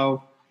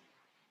 how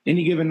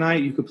any given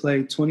night you could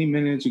play 20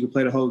 minutes, you could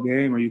play the whole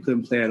game, or you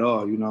couldn't play at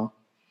all,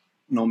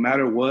 No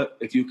matter what,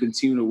 if you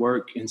continue to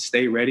work and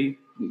stay ready,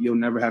 you'll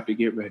never have to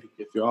get ready.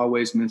 If you're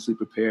always mentally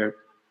prepared,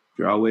 if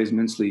you're always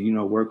mentally,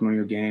 working on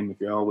your game,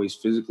 if you're always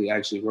physically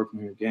actually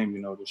working on your game,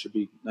 there should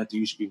be nothing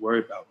you should be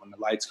worried about. When the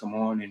lights come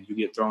on and you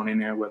get thrown in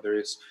there, whether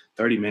it's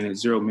 30 minutes,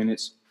 0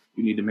 minutes,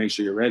 you need to make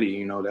sure you're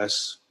ready.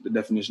 That's the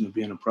definition of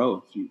being a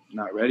pro. If you're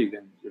not ready,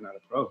 then you're not a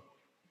pro.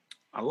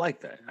 I like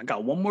that. I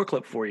got one more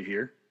clip for you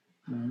here.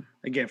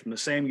 Again, from the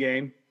same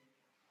game.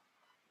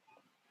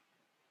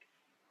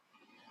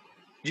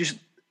 Just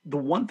the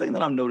one thing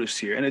that I've noticed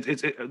here, and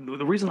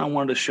the reason I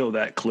wanted to show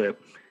that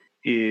clip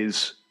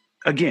is,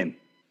 again,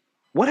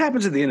 what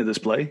happens at the end of this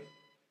play?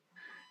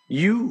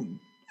 You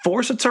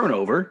force a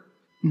turnover,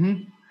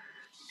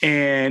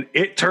 and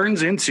it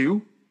turns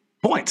into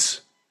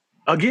points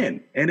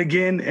again and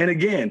again and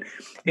again.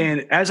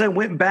 And as I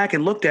went back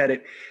and looked at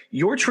it,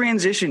 your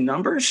transition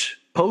numbers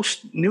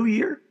post-New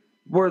Year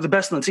were the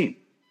best on the team.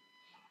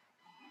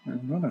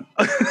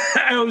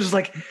 I was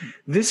like,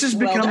 this is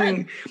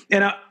becoming,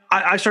 and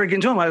I started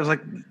getting to him. I was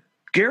like,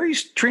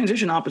 Gary's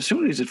transition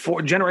opportunities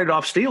generated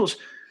off steals,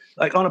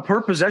 like on a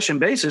per possession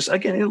basis.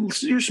 Again,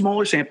 it's your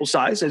smaller sample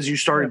size as you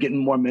started getting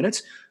more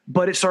minutes,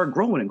 but it started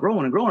growing and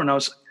growing and growing. And I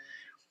was,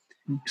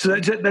 so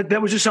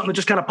that was just something that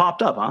just kind of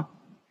popped up, huh?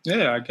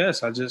 Yeah, I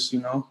guess I just,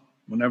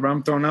 whenever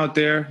I'm thrown out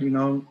there,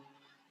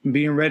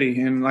 being ready.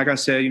 And like I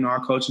said, our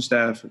coaching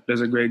staff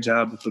does a great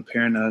job of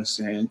preparing us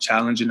and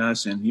challenging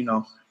us. And,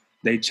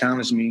 they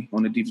challenged me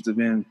on the defensive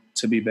end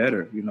to be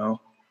better.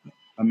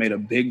 I made a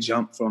big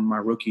jump from my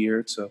rookie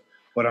year to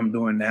what I'm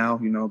doing now,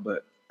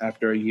 but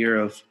after a year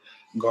of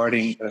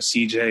guarding a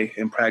CJ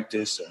in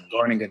practice,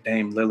 guarding a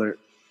Dame Lillard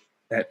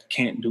that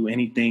can't do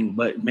anything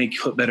but make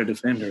you a better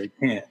defender. It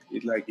can't.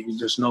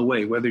 There's no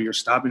way. Whether you're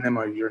stopping them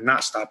or you're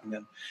not stopping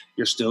them,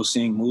 you're still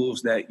seeing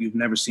moves that you've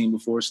never seen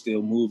before,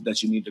 still moves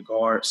that you need to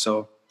guard.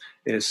 So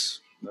it's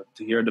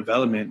the year of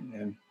development,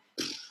 and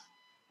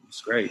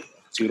it's great.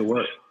 See the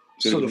work.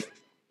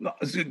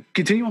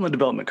 Continue on the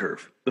development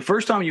curve. The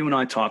first time you and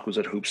I talked was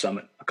at Hoop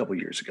Summit a couple of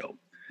years ago.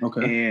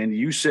 Okay. And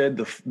you said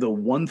the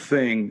one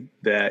thing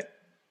that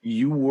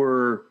you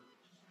were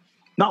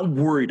not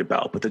worried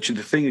about, but the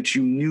thing that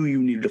you knew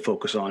you needed to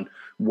focus on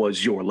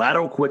was your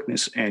lateral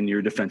quickness and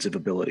your defensive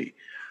ability.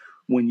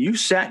 When you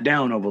sat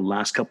down over the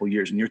last couple of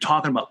years and you're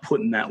talking about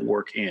putting that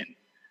work in,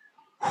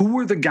 who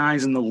are the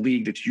guys in the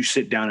league that you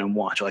sit down and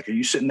watch? Like, are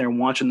you sitting there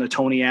watching the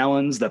Tony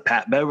Allens, the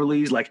Pat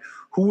Beverleys? Like,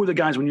 who are the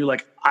guys when you're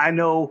like, I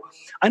know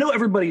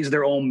everybody's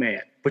their own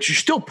man, but you're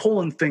still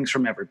pulling things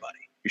from everybody.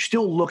 You're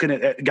still looking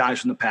at guys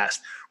from the past.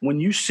 When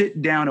you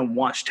sit down and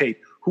watch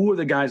tape, who are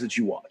the guys that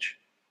you watch?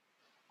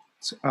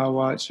 So I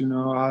watch,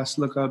 I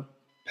look up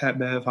Pat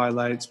Bev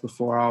highlights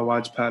before I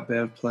watch Pat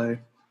Bev play.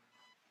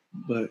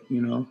 But,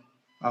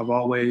 I've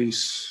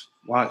always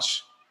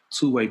watched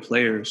two-way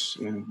players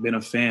and been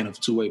a fan of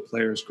two-way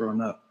players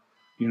growing up.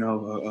 You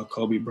know, a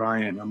Kobe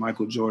Bryant, a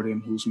Michael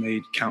Jordan, who's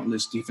made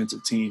countless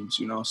defensive teams,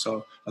 you know,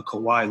 so a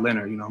Kawhi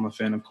Leonard, you know, I'm a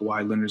fan of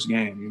Kawhi Leonard's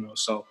game, you know,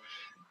 so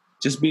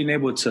just being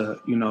able to,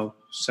 you know,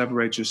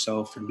 separate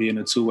yourself and being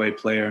a two-way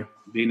player,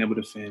 being able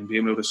to defend,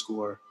 being able to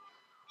score,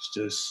 it's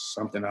just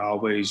something I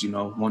always, you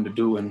know, wanted to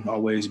do and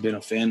always been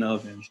a fan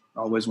of and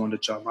always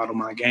wanted to try model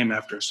my game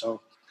after. So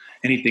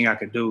anything I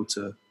could do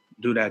to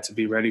do that, to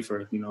be ready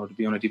for, you know, to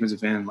be on the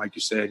defensive end, like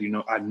you said, you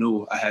know, I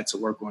knew I had to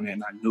work on it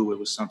and I knew it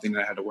was something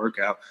that I had to work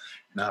out.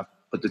 And I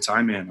put the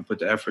time in, I put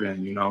the effort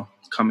in, you know,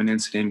 coming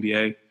into the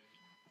NBA,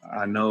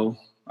 I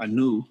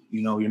knew,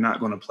 you know, you're not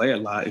going to play a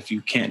lot if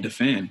you can't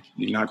defend.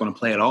 You're not going to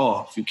play at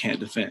all if you can't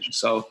defend.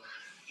 So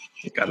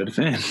you got to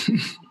defend.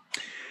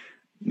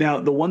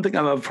 Now, the one thing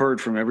I've heard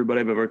from everybody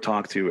I've ever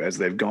talked to as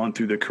they've gone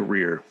through their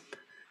career,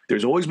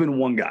 there's always been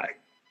one guy.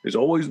 There's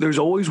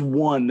always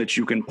one that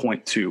you can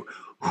point to.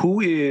 Who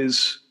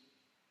is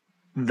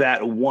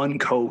that one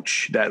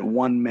coach, that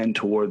one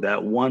mentor,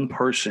 that one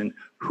person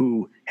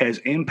who has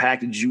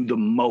impacted you the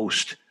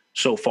most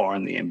so far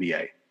in the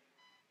NBA?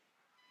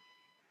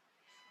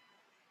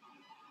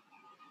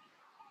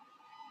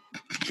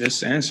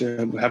 This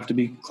answer would have to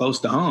be close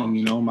to home,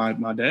 you know, my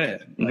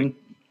dad. Mm-hmm. Like,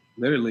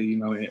 literally, you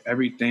know,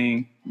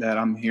 everything that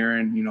I'm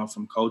hearing, you know,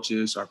 from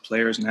coaches or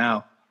players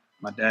now,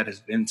 my dad has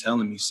been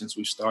telling me since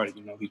we started.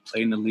 You know, he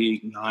played in the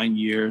league 9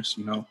 years,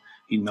 you know.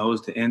 He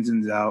knows the ins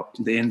and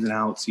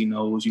outs. He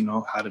knows, you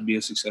know, how to be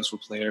a successful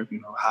player,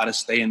 you know, how to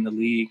stay in the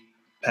league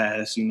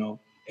past, you know,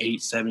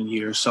 8-7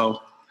 years.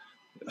 So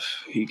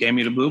he gave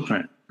me the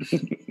blueprint.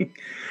 You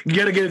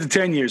got to get it to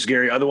 10 years,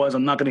 Gary. Otherwise,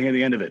 I'm not going to hear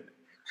the end of it.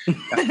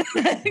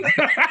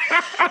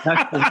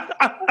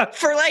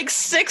 For like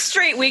 6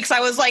 straight weeks,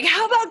 I was like,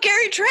 how about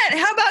Gary Trent?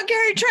 How about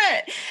Gary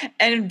Trent?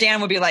 And Dan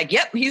would be like,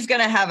 yep, he's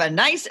going to have a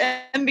nice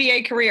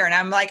NBA career. And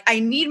I'm like, I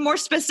need more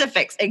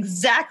specifics.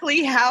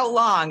 Exactly how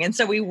long? And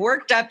so we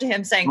worked up to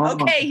him saying,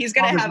 okay, he's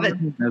going to have a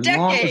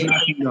decade.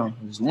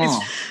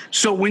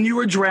 So when you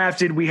were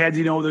drafted, we had,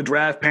 you know, the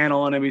draft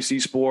panel on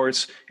NBC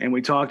Sports, and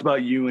we talked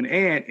about you and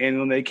Ant. And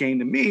when they came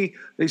to me,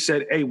 they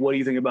said, hey, what do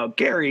you think about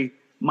Gary?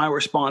 My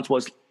response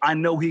was, I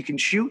know he can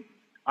shoot.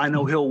 I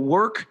know he'll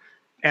work.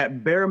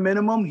 At bare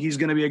minimum, he's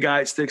going to be a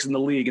guy that sticks in the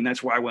league. And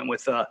that's where I went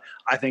with,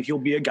 I think he'll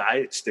be a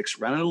guy that sticks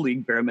around in the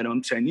league, bare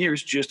minimum 10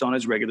 years, just on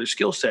his regular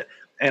skill set.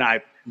 And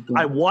I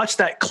watched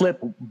that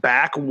clip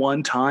back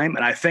one time,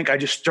 and I think I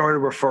just started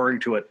referring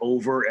to it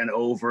over and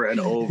over and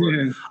over.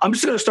 Yeah. I'm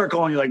just going to start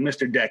calling you like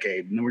Mr.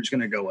 Decade, and then we're just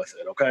going to go with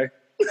it, okay?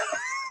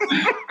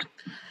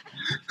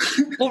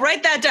 We'll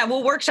write that down.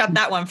 We'll workshop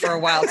that one for a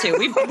while too.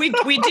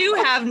 We do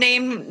have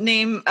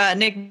nickname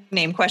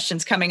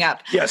questions coming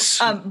up. Yes.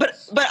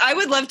 But I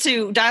would love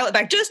to dial it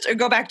back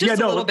go back a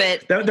little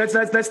bit.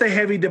 That's the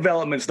heavy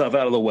development stuff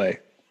out of the way.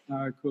 All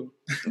right, cool.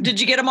 Did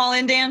you get them all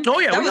in, Dan? Oh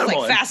yeah, that was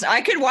like fast. I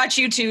could watch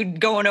you two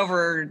going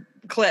over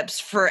clips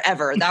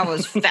forever. That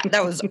was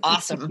that was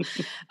awesome.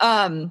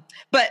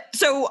 But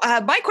so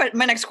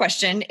my next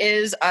question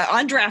is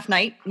on draft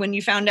night when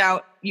you found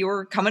out you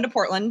were coming to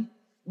Portland.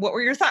 What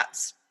were your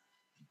thoughts?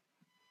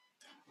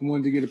 I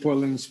wanted to get to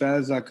Portland as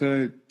fast as I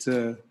could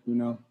to, you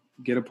know,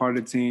 get a part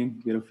of the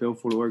team, get a feel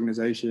for the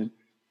organization,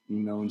 you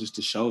know, and just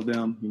to show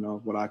them, you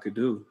know, what I could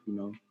do, you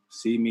know,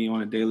 see me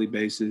on a daily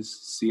basis,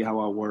 see how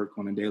I work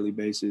on a daily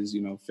basis,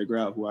 you know, figure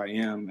out who I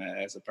am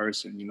as a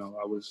person. You know,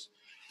 I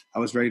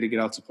was ready to get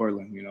out to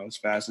Portland, you know, as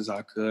fast as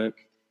I could.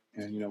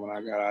 And, you know, when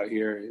I got out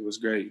here, it was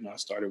great. You know, I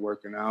started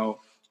working out,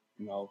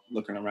 you know,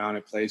 looking around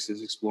at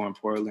places, exploring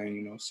Portland,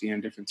 you know, seeing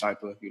different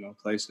type of, you know,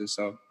 places.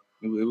 So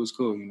it was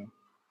cool, you know.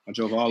 I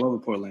drove all over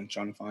Portland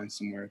trying to find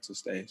somewhere to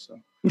stay. So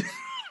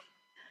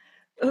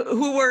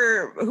who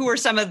were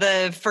some of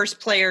the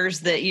first players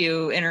that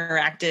you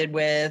interacted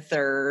with,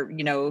 or,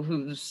 you know,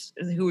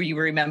 who you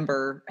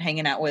remember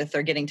hanging out with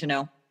or getting to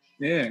know?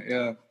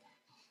 Yeah.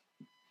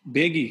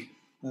 Biggie,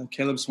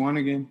 Caleb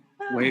Swanigan,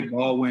 Wade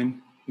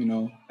Baldwin, you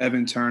know,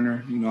 Evan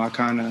Turner. You know,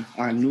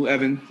 I knew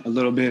Evan a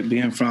little bit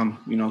being from,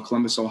 you know,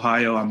 Columbus,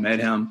 Ohio. I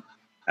met him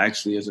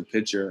actually as a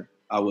pitcher.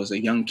 I was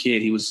a young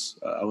kid. I was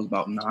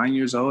about 9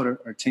 years old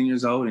or 10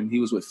 years old, and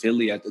he was with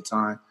Philly at the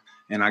time.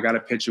 And I got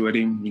a picture with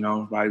him, you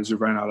know, right as we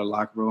ran out of the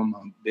locker room.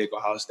 I'm a big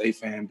Ohio State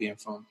fan being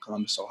from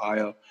Columbus,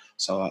 Ohio.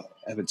 So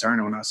Evan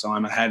Turner, when I saw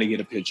him, I had to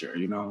get a picture,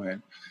 you know,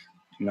 and,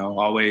 you know,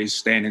 always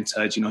staying in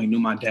touch. You know, he knew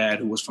my dad,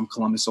 who was from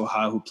Columbus,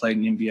 Ohio, who played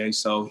in the NBA.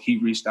 So he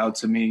reached out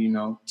to me, you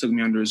know, took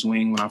me under his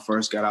wing when I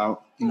first got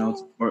out, you know,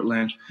 to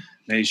Portland,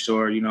 made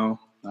sure, you know,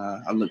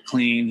 I looked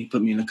clean. He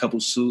put me in a couple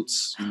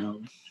suits, you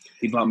know.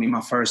 He bought me my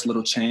first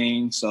little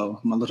chain,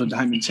 my little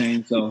diamond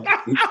chain. So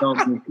he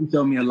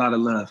showed me a lot of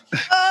love.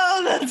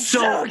 Oh, that's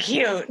so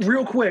cute.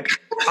 Real quick,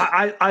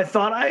 I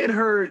thought I had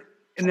heard,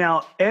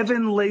 now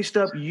Evan laced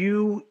up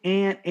you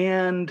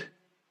and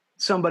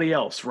somebody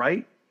else,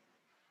 right?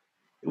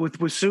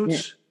 With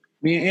suits? Yeah.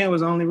 Me and Ant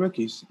was only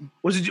rookies.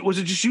 Was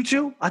it just you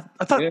two? I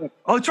thought. Yeah.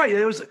 Oh, that's right.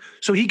 It was.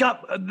 So he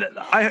got.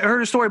 I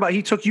heard a story about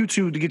he took you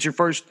two to get your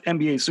first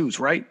NBA suits,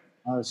 right?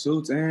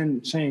 Suits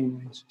and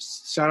chain.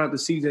 Shout out to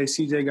CJ.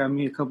 CJ got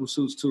me a couple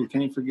suits too.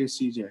 Can't forget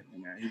CJ.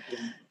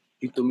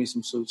 He threw me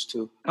some suits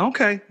too.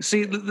 Okay.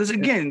 See, this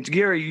again,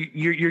 Gary,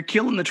 you're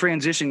killing the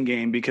transition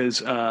game because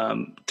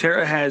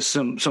Tara has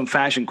some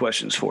fashion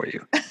questions for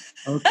you.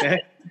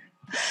 Okay.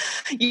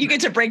 You get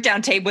to break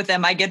down tape with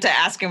him. I get to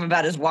ask him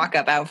about his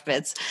walk-up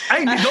outfits.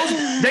 Hey,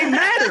 they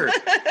matter.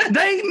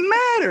 They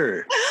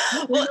matter.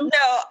 Well,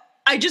 no,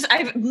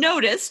 I've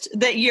noticed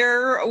that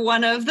you're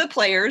one of the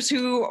players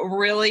who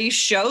really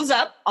shows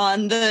up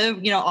on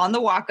the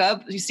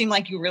walk-up. You seem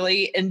like you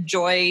really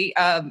enjoy,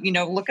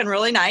 looking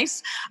really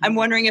nice. I'm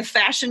wondering if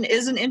fashion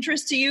is an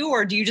interest to you,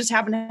 or do you just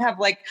happen to have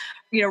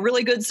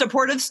really good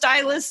supportive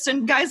stylists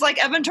and guys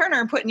like Evan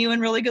Turner putting you in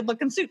really good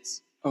looking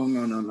suits? Oh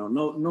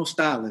no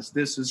stylist.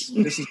 This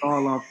is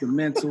all off the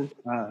mental.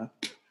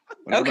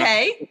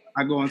 Okay.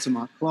 I go into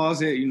my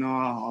closet,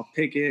 I'll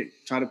pick it,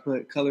 try to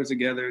put colors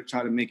together,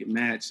 try to make it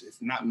match.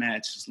 If not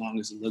match, as long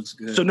as it looks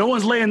good. So no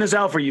one's laying this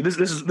out for you. This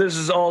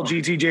is all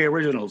GTJ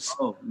originals.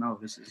 Oh no,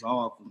 this is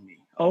all for me.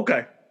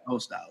 Okay. No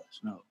stylish.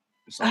 No.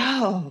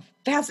 Oh,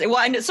 fascinating.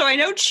 Well, I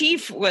know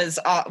Chief was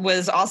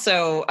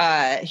also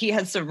he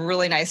had some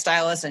really nice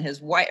stylists, and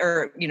his wife,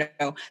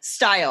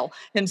 style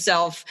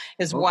himself.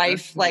 His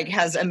wife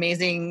has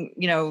amazing,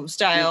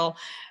 style.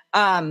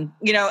 Do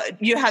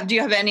you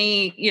have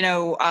any,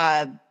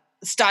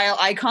 style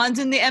icons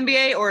in the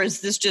NBA, or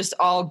is this just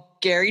all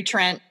Gary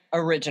Trent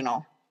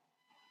original?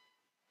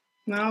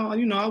 No,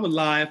 I would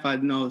lie if I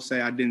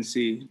say I didn't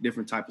see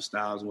different type of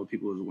styles and what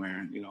people was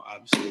wearing,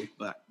 obviously.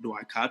 But do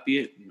I copy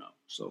it? No.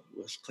 So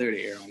let's clear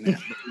the air on that.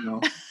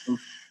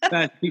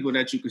 But, people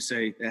that you could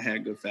say that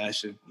had good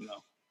fashion,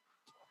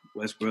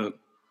 Westbrook,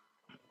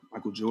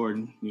 Michael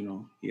Jordan,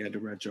 he had the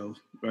retro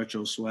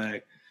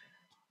swag.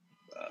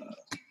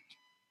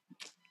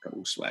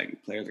 Couple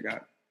swaggy players that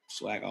got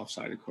swag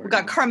offside the court. We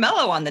got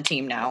Carmelo on the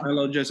team now.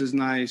 Carmelo just as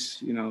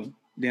nice,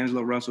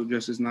 D'Angelo Russell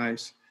just as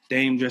nice.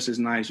 Dame just as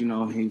nice,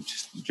 he's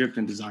just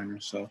drifting designer.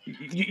 So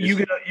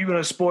you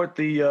gonna sport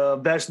the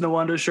vest no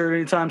undershirt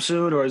anytime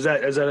soon, or is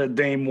that a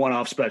Dame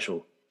one-off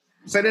special?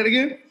 Say that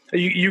again. Are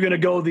you gonna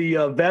go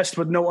the vest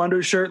with no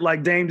undershirt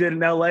like Dame did in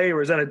LA,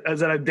 or is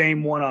that a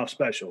Dame one-off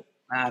special?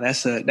 Nah,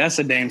 that's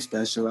a Dame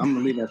special. I'm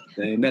gonna leave that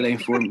to Dame. That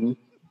ain't for me.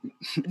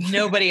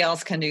 Nobody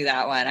else can do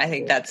that one. I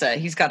think that's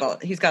he's got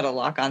a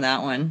lock on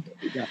that one.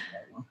 Yeah,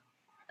 that one.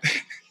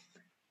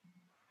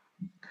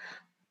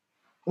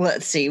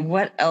 Let's see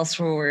what else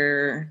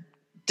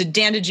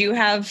did you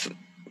have?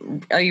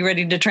 Are you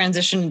ready to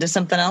transition to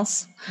something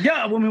else?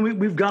 Yeah, well, I mean,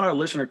 we've got our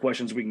listener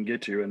questions we can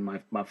get to, and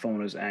my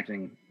phone is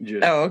acting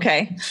just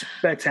okay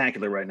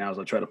spectacular right now as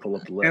I try to pull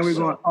up the list.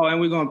 And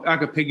I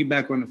could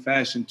piggyback on the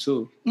fashion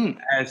too.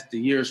 As the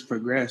years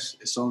progress,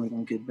 it's only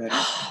gonna get better.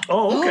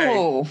 Oh, okay.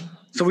 Oh.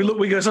 So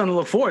we got something to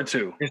look forward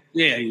to.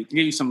 Yeah, give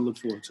you something to look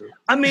forward to.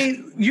 I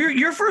mean,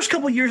 your first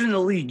couple of years in the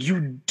league,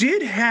 you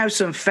did have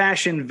some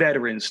fashion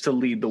veterans to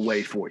lead the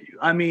way for you.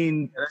 I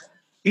mean,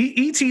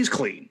 ET's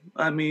clean.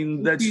 I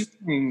mean, that's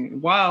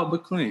wild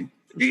but clean.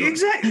 Sure.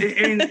 Exactly.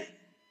 And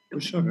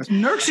for sure.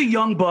 Nurk's a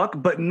young buck,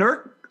 but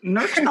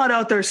Nurk's not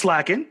out there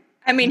slacking.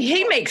 I mean,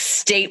 he makes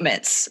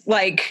statements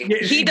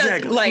he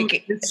does.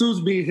 Like his suits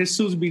be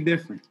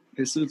different.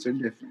 His suits are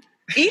different.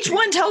 Each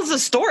one tells a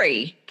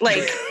story.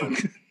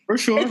 For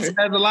sure. It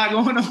has a lot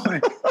going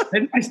on.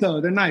 They're nice, though.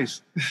 They're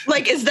nice.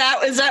 Is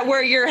that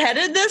where you're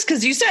headed this?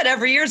 Because you said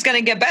every year is going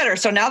to get better.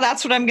 So now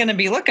that's what I'm going to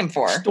be looking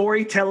for.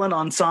 Storytelling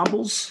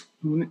ensembles.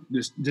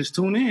 Just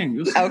tune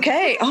in.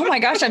 Okay. Oh, my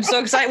gosh. I'm so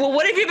excited. Well,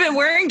 what have you been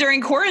wearing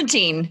during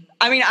quarantine?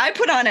 I mean, I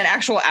put on an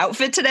actual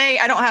outfit today.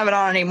 I don't have it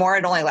on anymore.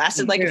 It only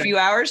lasted a few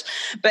hours.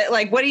 But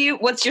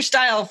what's your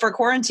style for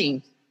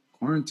quarantine?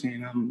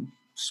 Quarantine,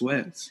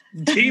 sweats.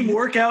 Team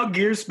workout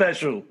gear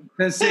special.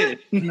 That's it.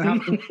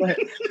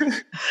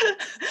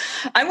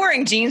 I'm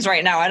wearing jeans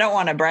right now. I don't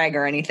want to brag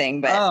or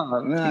anything, but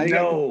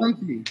no.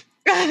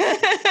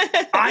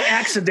 I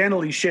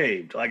accidentally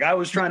shaved. I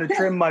was trying to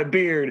trim my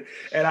beard,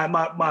 and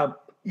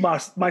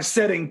my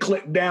setting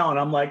clicked down.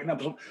 I'm like,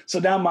 so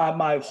now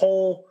my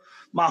whole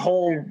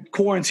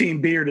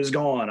quarantine beard is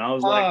gone. I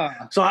was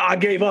so I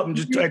gave up and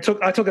I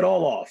took it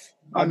all off.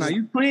 Oh no,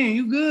 you clean,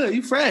 you good,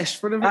 you fresh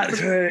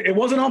it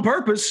wasn't on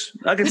purpose.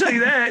 I can tell you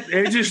that.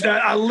 It just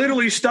I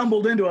literally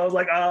stumbled into it. I was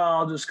like,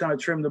 I'll just kind of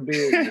trim the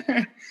beard.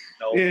 Nope.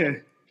 Yeah.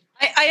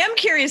 I am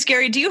curious,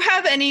 Gary, do you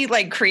have any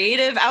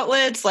creative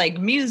outlets like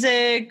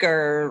music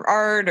or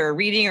art or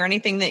reading or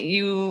anything that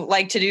you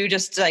like to do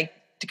just to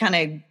kind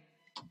of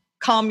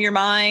calm your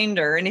mind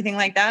or anything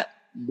like that?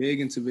 Big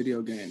into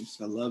video games.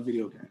 I love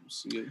video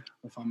games. Yeah.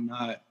 If I'm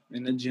not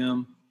in the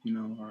gym,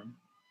 or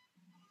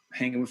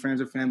hanging with friends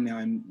or family,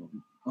 I'm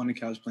on the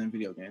couch playing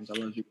video games. I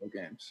love video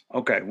games.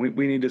 Okay,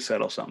 we need to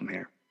settle something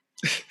here.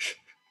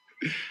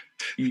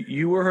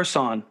 You or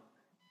Hassan,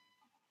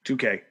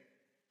 2K,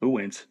 who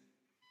wins?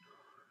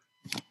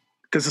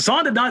 Because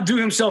Hassan did not do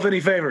himself any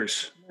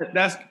favors.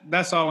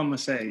 That's all I'm gonna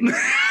say.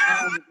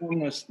 I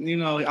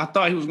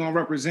thought he was gonna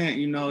represent.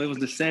 It was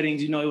the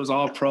settings. It was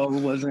all pro. It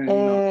wasn't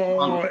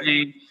Hall of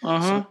Fame.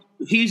 So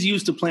he's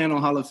used to playing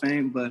on Hall of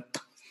Fame, but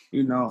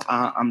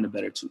I'm the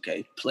better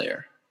 2K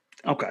player.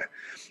 Okay.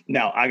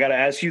 Now, I got to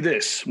ask you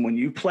this. When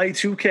you play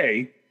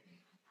 2K,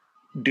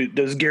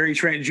 does Gary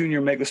Trent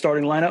Jr. make the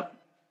starting lineup?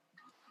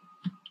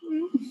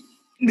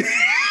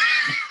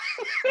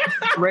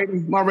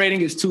 My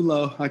rating is too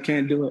low. I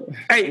can't do it.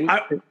 Hey,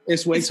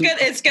 it's way too.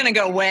 It's going to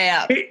go way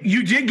up. Hey,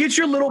 you did get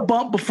your little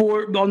bump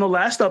before on the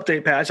last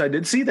update patch. I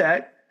did see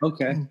that.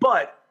 Okay.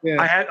 But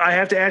I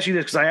have to ask you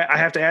this because I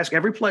have to ask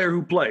every player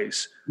who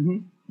plays.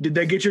 Mm-hmm. Did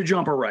they get your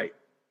jumper right?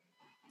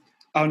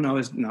 Oh no,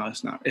 it's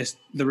not. It's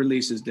the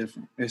release is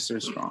different. It's so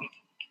strong.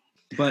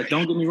 But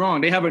don't get me wrong,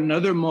 they have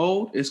another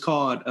mode. It's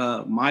called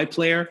My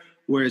Player,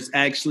 where it's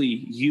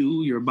actually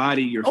your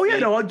body, your face. Yeah,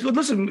 no,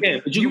 listen.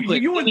 Yeah, but you can put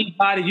any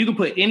body, you can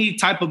put any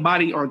type of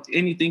body or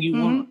anything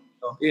you want.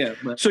 So, yeah,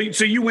 but so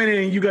you went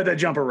in and you got that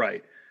jumper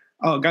right.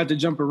 Oh, got the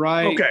jumper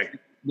right. Okay.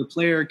 The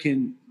player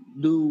can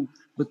do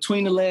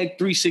between the leg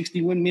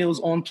 360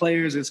 windmills on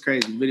players. It's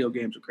crazy. Video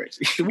games are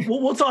crazy.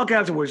 We'll talk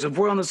afterwards. If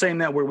we're on the same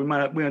network, we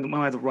might have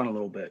to run a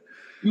little bit.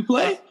 You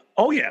play?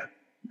 Oh yeah.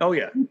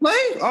 You play?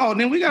 Oh,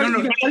 then we got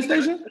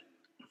PlayStation?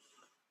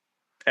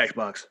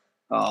 Xbox.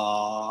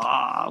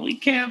 Oh, we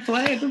can't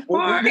play.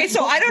 Okay,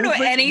 so I don't know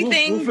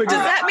anything. Does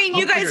that mean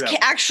you guys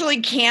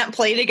actually can't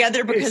play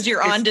together because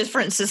you're on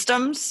different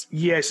systems?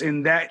 Yes,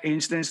 in that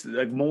instance,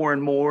 like more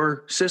and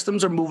more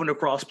systems are moving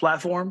across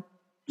platform.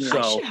 So,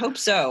 I should hope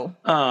so.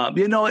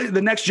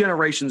 The next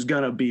generation is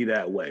gonna be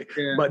that way.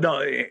 Yeah. But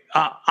no,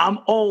 I'm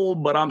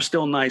old, but I'm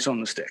still nice on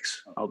the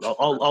sticks.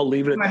 I'll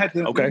leave it at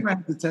that. Okay, we might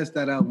have to test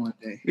that out one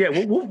day. Yeah,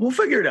 we'll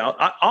figure it out.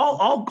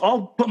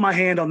 I'll put my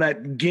hand on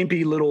that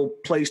gimpy little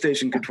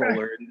PlayStation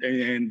controller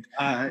and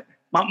I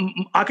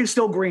can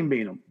still green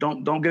bean them.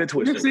 Don't get it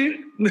twisted. See,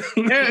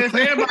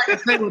 everybody can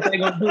say what they're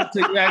gonna do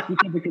until you actually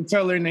put the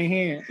controller in their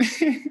hand.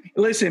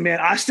 Listen, man,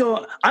 I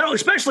don't,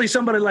 especially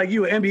somebody like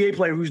you, an NBA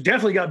player who's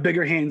definitely got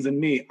bigger hands than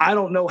me. I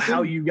don't know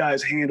how you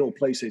guys handle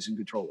PlayStation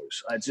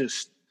controllers.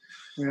 There's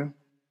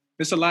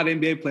a lot of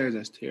NBA players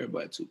that's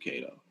terrible at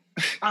 2K though.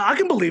 I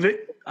can believe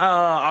it.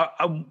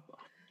 I'll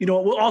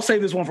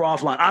save this one for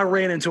offline. I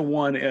ran into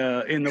one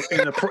in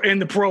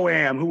the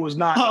Pro-Am who was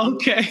not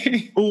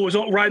who was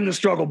riding the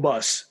struggle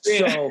bus.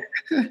 Yeah. So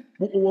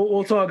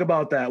we'll talk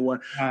about that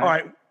one. All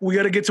right. We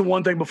got to get to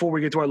one thing before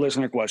we get to our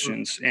listener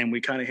questions, and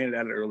we kind of hinted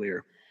at it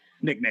earlier.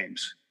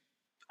 Nicknames.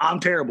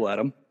 I'm terrible at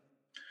them.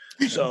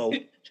 So,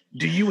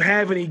 do you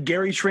have any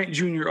Gary Trent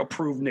Jr.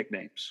 approved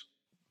nicknames?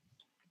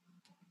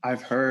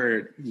 I've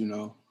heard,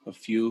 a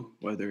few,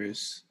 whether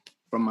it's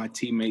from my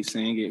teammates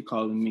saying it,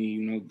 calling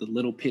me, the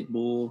little pit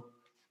bull,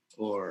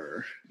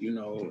 or,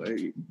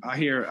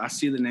 I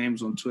see the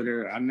names on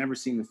Twitter. I've never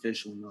seen the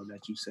official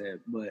that you said,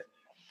 but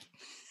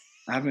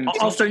I haven't.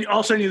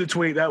 I'll send you the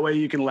tweet. That way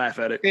you can laugh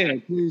at it. Yeah,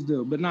 please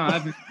do. But no, I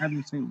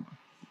haven't seen one.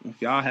 If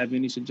y'all have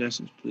any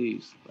suggestions,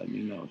 please let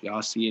me know. If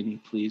y'all see any,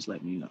 please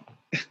let me know.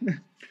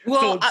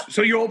 Well,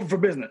 so you're open for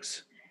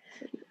business.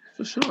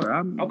 For sure.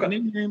 I'm a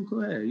nickname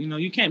player.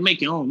 You can't make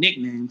your own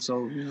nickname,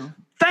 so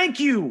Thank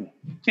you.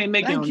 Can't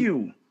make your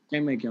own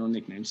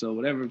nickname. So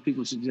whatever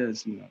people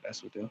suggest,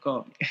 that's what they'll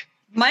call me.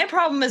 My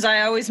problem is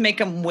I always make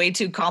them way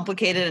too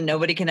complicated and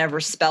nobody can ever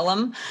spell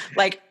them.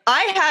 Like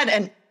I had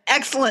an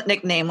excellent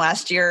nickname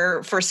last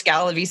year for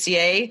Scala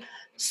VCA,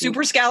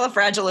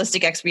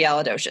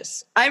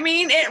 superscalafragilisticexpialidocious. I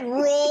mean, it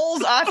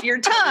rolls off your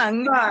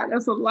tongue.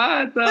 That's a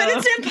lot, though. But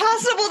it's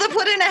impossible to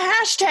put in a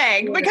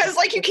hashtag because,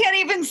 you can't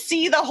even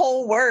see the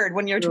whole word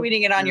when you're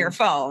tweeting it on your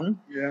phone.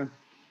 Yeah.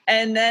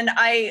 And then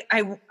I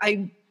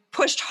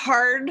pushed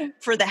hard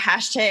for the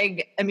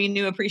hashtag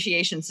Aminu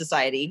Appreciation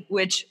Society,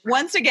 which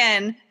once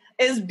again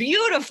is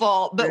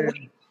beautiful, but way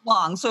too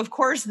long. So of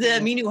course the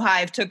Aminu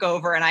Hive took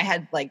over, and I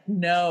had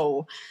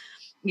no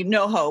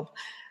hope.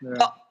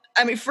 Yeah.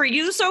 For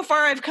you so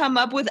far, I've come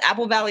up with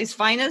Apple Valley's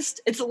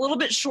Finest. It's a little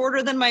bit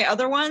shorter than my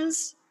other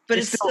ones, but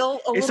it's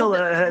still a little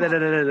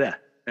bit.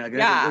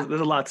 Yeah, there's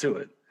a lot to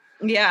it.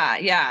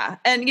 Yeah.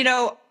 And,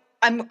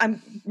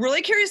 I'm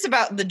really curious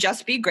about the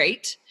Just Be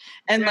Great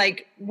and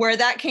where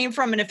that came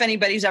from. And if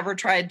anybody's ever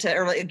tried to,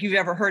 or if you've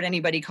ever heard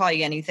anybody call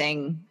you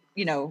anything,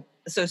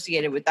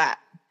 associated with that.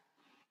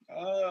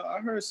 I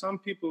heard some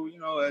people,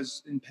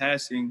 as in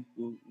passing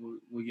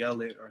will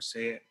yell it or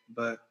say it,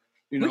 but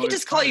we could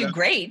just call you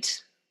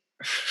great.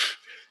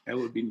 That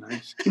would be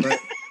nice. But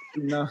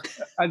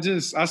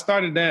I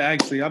started that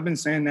actually. I've been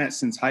saying that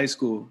since high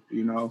school.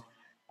 I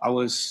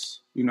was,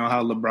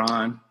 how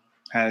LeBron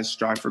has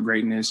strive for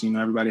greatness.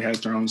 Everybody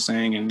has their own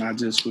saying, and I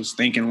just was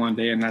thinking one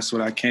day, and that's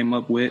what I came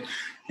up with.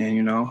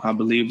 And I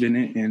believed in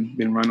it and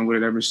been running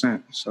with it ever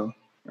since. So.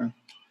 Yeah.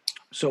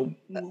 So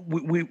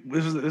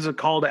this is a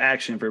call to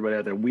action for everybody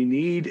out there. We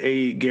need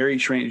a Gary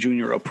Trent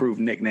Jr. approved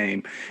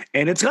nickname,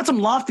 and it's got some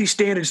lofty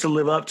standards to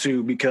live up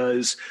to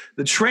because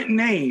the Trent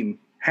name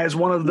has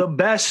one of the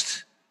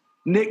best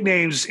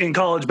nicknames in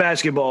college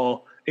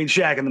basketball in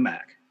Shaq and the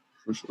Mac.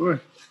 For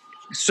sure.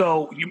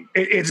 So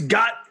it's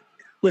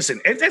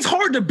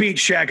hard to beat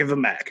Shaq and the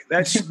Mac.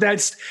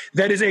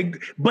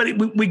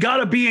 We got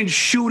to be in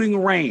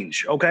shooting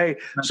range. Okay.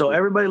 So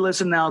everybody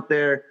listen out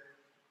there.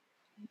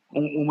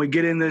 when we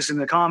get in this in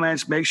the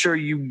comments, make sure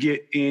you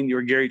get in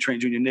your Gary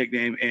Trent Jr.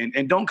 nickname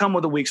and don't come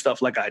with the weak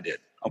stuff like I did.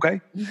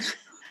 Okay.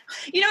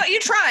 You know, you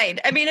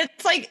tried. I mean,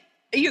 it's like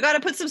you got to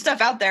put some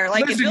stuff out there.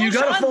 Like Listen, Bill you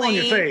got to fall on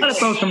your face. Gotta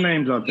throw some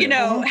names out there. You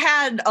know,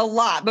 had a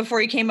lot before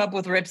he came up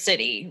with Rip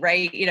City,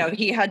 right? You know,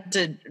 he had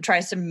to try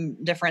some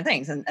different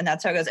things, and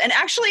that's how it goes. And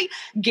actually,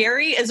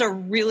 Gary is a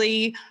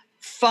really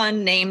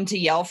fun name to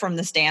yell from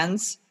the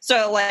stands.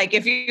 So, like,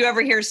 if you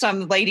ever hear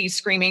some lady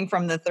screaming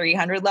from the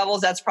 300 levels,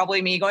 that's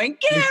probably me going,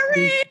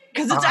 Gary,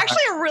 because it's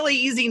actually a really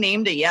easy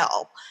name to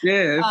yell.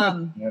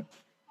 Yeah.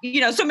 You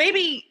know, so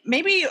maybe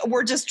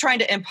we're just trying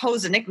to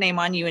impose a nickname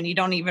on you and you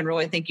don't even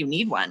really think you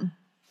need one.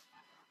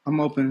 I'm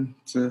open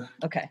to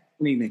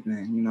any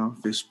nickname, you know,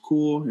 if it's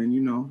cool. And, you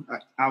know,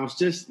 I was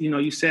just, you know,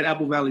 you said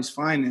Apple Valley's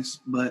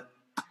finest, but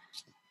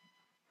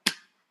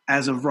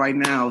as of right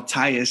now,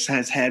 Tyus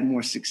has had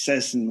more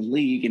success in the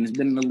league and has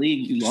been in the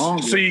league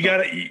longer. So you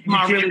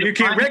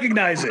can't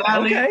recognize it.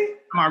 Okay.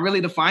 Am I really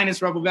the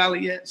finest Rebel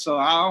Valley yet? So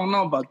I don't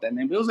know about that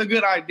name. But it was a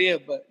good idea,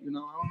 but, you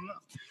know, I don't know.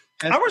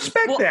 I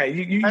respect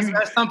that.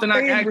 That's something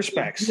I can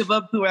respect. Give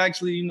up to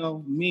actually, you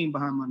know, mean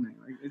behind my name.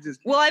 Like, it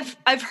just, well,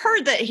 I've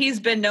heard that he's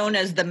been known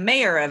as the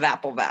mayor of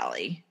Apple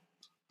Valley.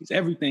 He's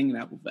everything in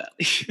Apple Valley.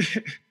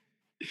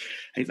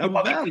 He's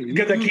Apple Valley. You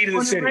got the key to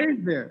the city.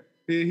 There.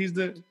 He's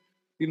the,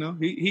 you know,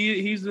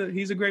 he's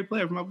a great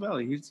player from Apple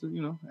Valley.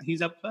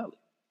 He's Apple Valley.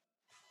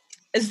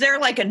 Is there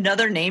like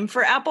another name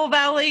for Apple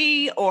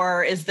Valley,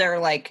 or is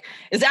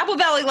Apple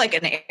Valley like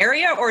an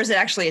area, or is it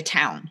actually a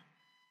town?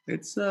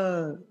 It's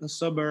a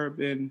suburb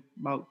in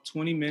about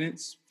 20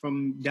 minutes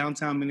from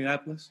downtown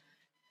Minneapolis.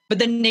 But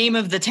the name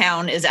of the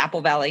town is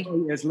Apple Valley?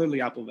 Oh, yeah, it's literally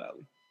Apple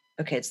Valley.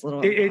 Okay, it's little.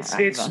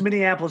 It's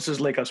Minneapolis'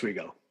 Lake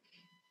Oswego.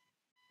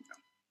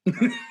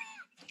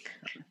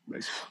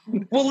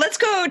 Well, let's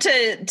go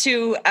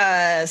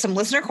to some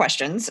listener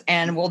questions,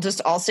 and we'll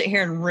just all sit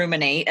here and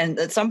ruminate. And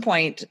at some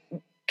point,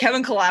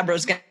 Kevin Calabro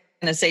is going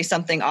to say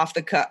something off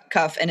the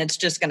cuff, and it's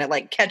just going to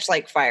like catch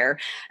like fire.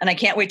 And I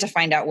can't wait to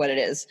find out what it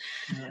is.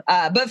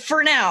 But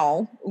for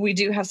now, we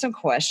do have some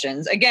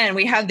questions. Again,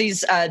 we have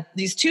these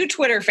two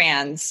Twitter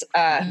fans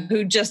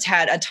who just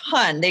had a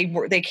ton.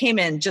 They came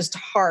in just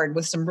hard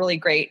with some really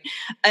great,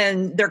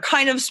 and they're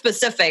kind of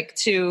specific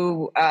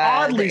to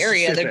the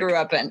area they grew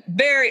up in.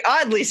 Very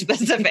oddly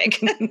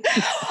specific.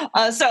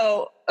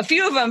 So a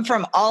few of them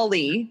from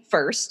Ollie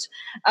first.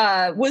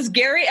 Was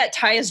Gary at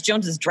Tyus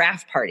Jones's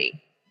draft party?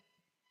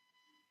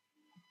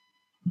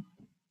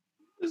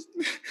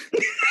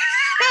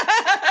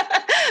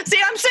 See,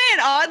 I'm saying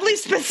oddly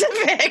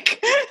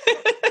specific.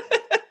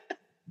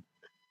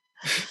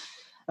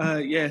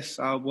 Yes,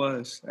 I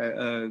was at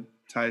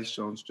Tyus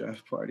Jones'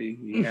 draft party.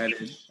 He had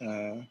it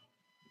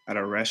at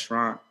a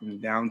restaurant in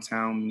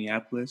downtown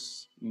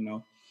Minneapolis. You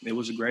know, it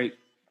was great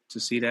to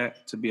see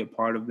that, to be a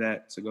part of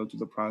that, to go through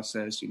the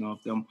process, you know,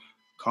 of them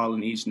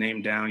calling each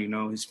name down, you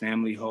know, his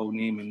family whole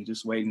name, and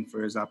just waiting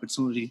for his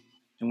opportunity.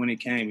 And when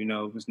it came, you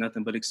know, it was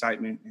nothing but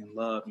excitement and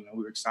love. You know,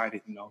 we were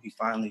excited. You know, he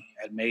finally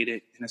had made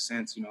it, in a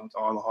sense, you know, to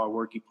all the hard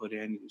work he put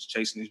in. He was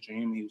chasing his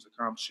dream. He was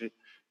accomplishing it,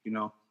 you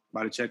know,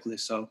 by the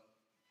checklist. So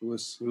it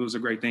was a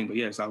great thing. But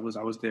yes, I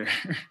was there.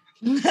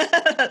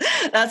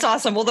 That's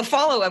awesome. Well, the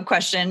follow-up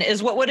question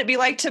is, what would it be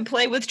like to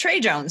play with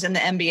Trey Jones in the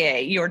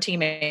NBA, your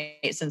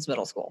teammate since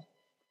middle school?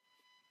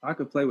 If I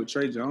could play with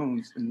Trey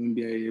Jones in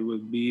the NBA, it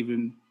would be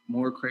even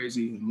more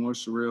crazy and more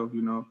surreal,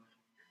 you know.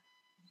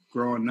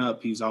 Growing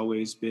up, he's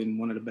always been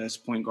one of the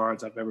best point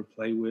guards I've ever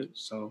played with.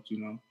 So, you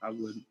know, I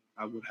would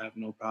have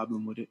no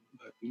problem with it.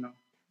 But, you know,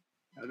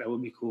 that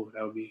would be cool.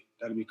 That'd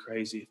be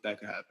crazy if that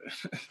could happen.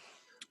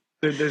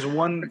 There's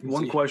one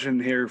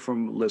question here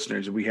from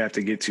listeners we have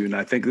to get to, and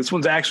I think this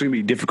one's actually going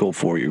to be difficult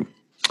for you.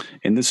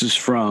 And this is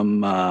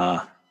from,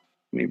 let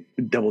me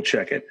double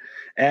check it,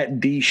 at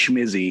D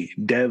Schmizzy,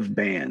 Dev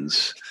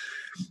Bands.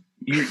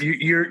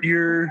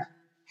 You're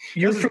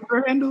That's the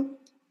Twitter handle?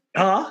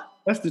 Huh?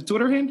 That's the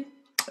Twitter handle?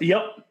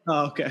 Yep.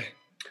 Oh, okay.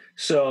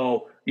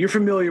 So you're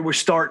familiar with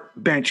start,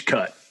 bench,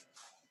 cut.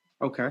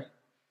 Okay.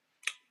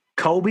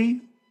 Kobe,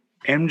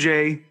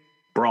 MJ,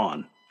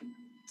 Braun.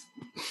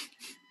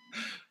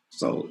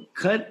 So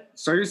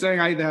you're saying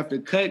I either have to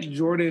cut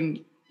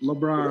Jordan,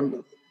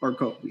 LeBron, or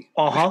Kobe?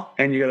 Uh-huh.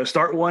 And you got to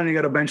start one, you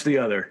got to bench the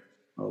other.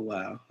 Oh,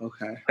 wow.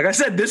 Okay. Like I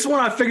said, this one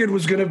I figured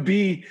was going to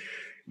be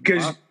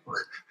because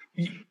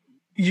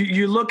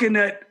you're looking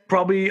at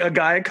probably a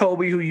guy at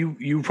Kobe who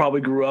you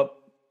probably grew up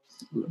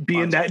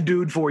being that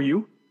dude for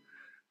you.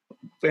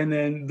 And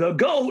then the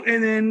GOAT,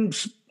 and then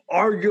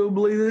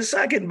arguably the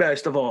second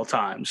best of all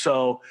time.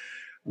 So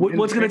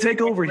what's going to take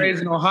over here?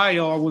 In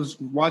Ohio, I was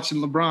watching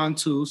LeBron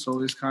too,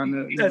 so it's kind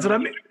of... That's what I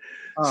mean.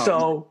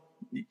 So...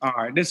 All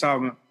right, this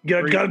album...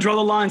 You got to draw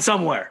the line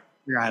somewhere.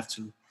 We have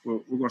to. We're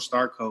going to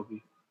start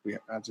Kobe.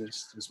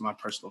 It's my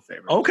personal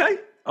favorite. Okay.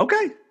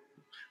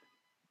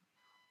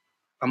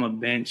 I'm a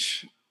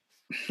bench...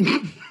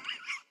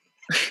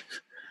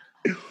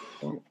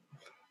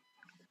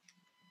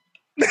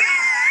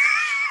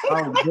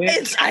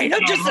 I know,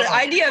 just the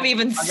idea of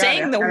even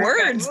saying the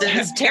words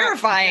is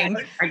terrifying.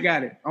 I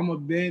got it. I'm a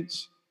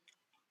bench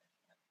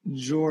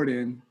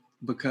Jordan,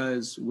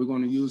 because we're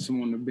going to use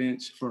him on the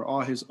bench for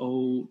all his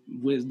old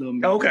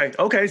wisdom. Okay,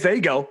 there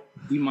you go.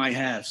 He might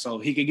have, so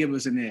he could give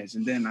us an edge.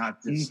 And then I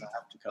have to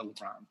cut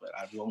LeBron, but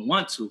I don't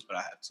want to, but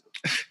I have to.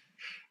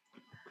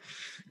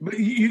 But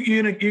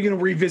you're gonna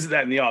revisit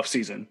that in the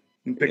offseason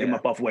and pick him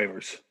up off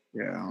waivers.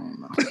 Yeah, I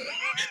don't know.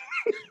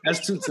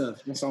 That's too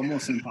tough. That's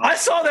almost impossible. I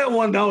saw that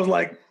one and I was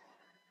like,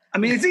 I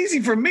mean, it's easy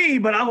for me,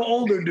 but I'm an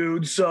older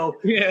dude, so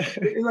yeah.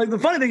 Like the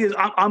funny thing is,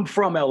 I'm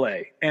from LA,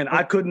 and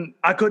I couldn't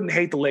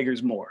hate the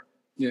Lakers more.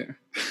 Yeah,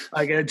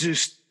 like it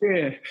just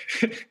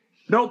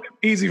nope,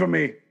 easy for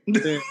me.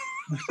 Yeah,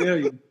 I feel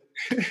you.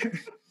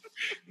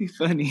 He's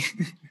funny.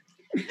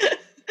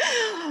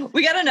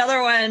 We got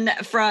another one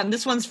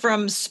this one's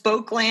from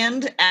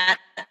Spokeland at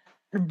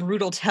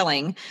Brutal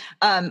Telling.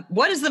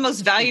 What is the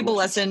most valuable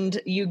lesson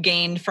you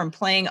gained from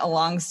playing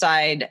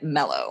alongside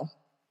Melo?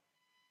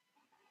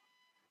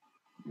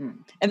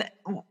 And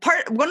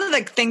one of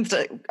the things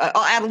that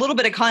I'll add a little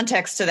bit of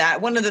context to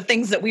that. One of the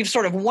things that we've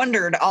sort of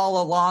wondered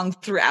all along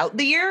throughout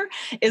the year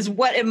is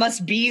what it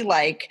must be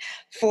like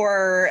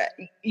for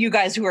you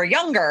guys who are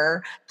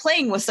younger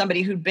playing with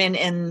somebody who'd been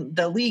in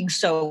the league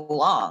so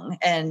long.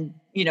 And,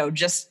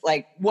 just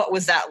like, what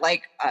was that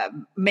like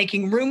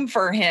making room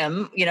for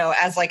him,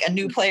 as like a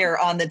new player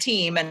on the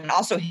team, and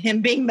also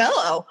him being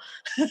Melo?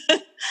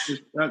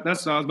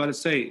 That's what I was about to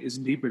say. It's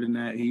deeper than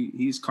that.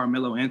 He's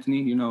Carmelo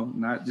Anthony,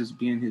 not just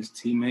being his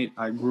teammate.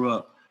 I grew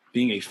up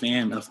being a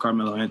fan of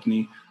Carmelo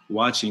Anthony,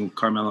 watching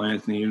Carmelo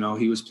Anthony.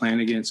 He was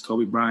playing against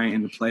Kobe Bryant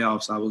in the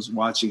playoffs. I was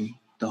watching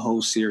the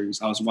whole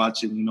series. I was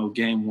watching,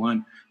 game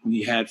one when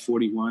he had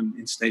 41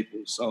 in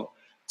Staples. So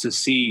to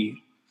see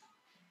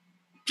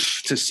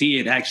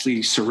it actually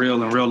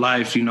surreal in real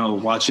life,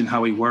 watching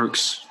how he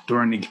works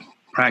during the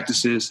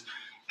practices,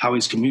 how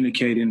he's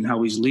communicating,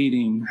 how he's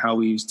leading, how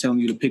he's telling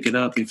you to pick it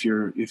up if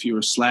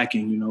you're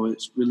slacking,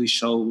 it really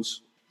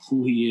shows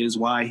who he is,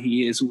 why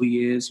he is who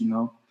he is,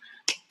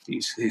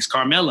 He's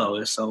Carmelo.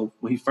 And so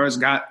when he first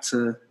got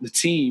to the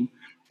team,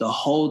 the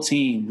whole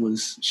team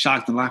was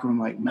shocked in the locker room,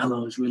 like,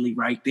 Melo is really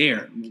right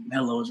there.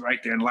 Melo is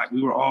right there. And like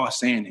we were all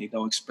saying it,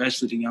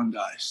 especially the young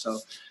guys. So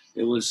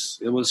it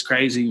was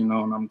crazy, and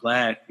I'm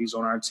glad he's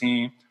on our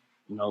team,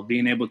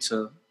 being able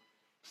to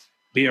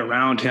be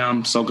around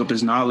him, soak up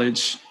his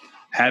knowledge,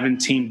 having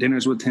team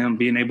dinners with him,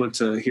 being able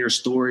to hear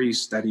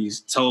stories that he's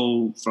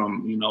told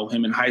from,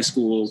 him in high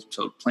school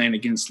to playing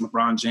against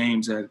LeBron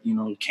James at,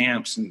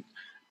 camps and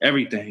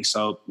everything.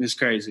 So it's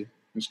crazy.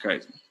 It's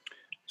crazy.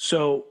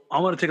 So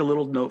I want to take a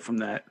little note from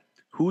that.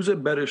 Who's a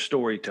better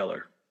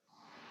storyteller,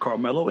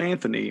 Carmelo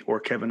Anthony or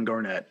Kevin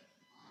Garnett?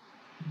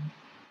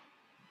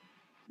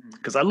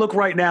 Because I look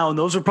right now, and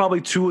those are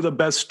probably two of the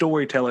best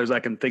storytellers I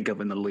can think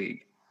of in the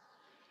league.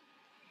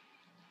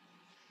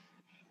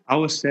 I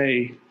would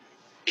say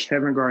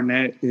Kevin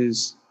Garnett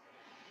is,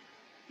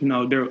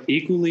 they're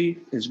equally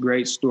as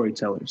great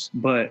storytellers,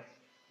 but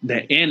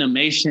the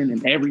animation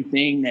and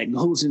everything that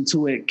goes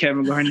into it,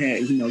 Kevin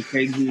Garnett,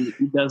 KG,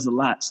 he does a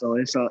lot. So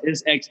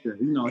it's extra.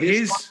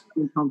 His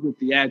comes with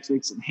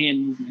theatrics and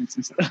hand movements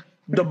and stuff.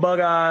 The bug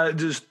eye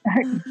just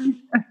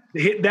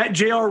hit that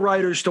J.R.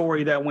 Ryder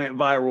story that went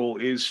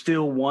viral is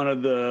still one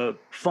of the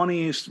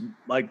funniest,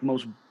 like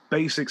most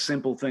basic,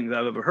 simple things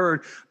I've ever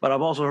heard. But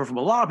I've also heard from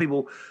a lot of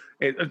people.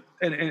 An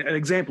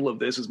example of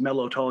this is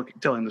Melo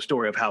telling the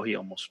story of how he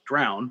almost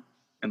drowned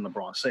and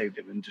LeBron saved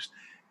him, and just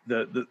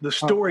the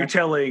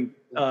storytelling,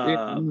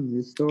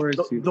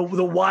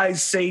 the wise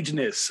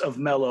sageness of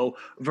Melo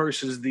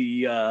versus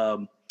the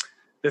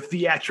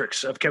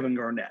theatrics of Kevin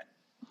Garnett.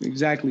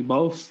 Exactly,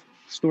 both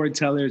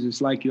storytellers. It's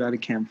like you at a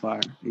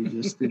campfire. You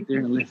just sit there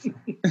and listen.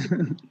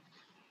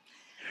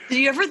 Did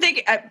you ever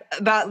think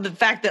about the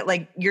fact that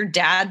like your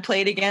dad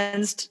played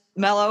against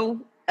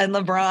Melo and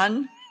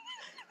LeBron?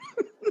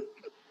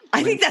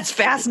 I think that's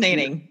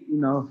fascinating.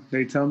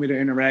 They tell me the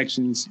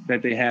interactions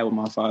that they had with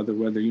my father,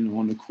 whether,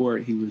 on the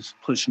court he was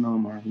pushing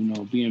them or,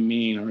 being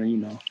mean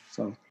or,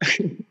 so.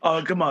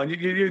 Oh, come on.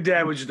 Your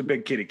dad was just a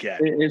big kitty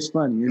cat. It's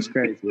funny. It's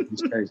crazy.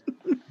 It's crazy.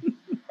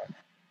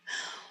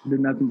 Do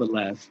nothing but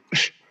laugh.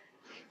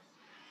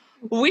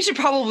 Well, we should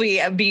probably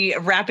be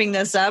wrapping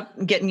this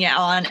up, getting you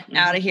out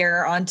of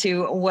here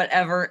onto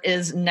whatever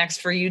is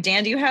next for you.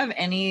 Dan, do you have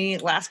any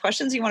last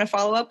questions you want to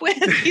follow up with?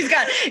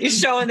 He's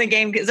showing the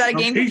game. Is that a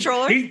game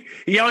controller?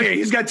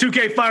 He's got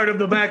 2K fired up in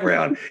the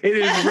background. It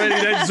is ready.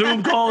 That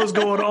Zoom call is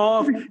going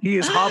off. He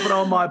is hopping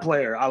on my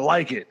player. I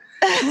like it.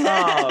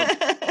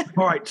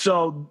 All right.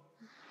 So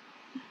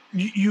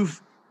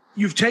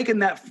you've taken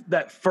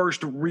that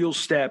first real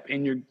step,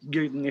 and you're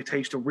getting a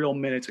taste of real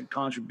minutes and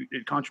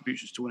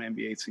contributions to an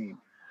NBA team.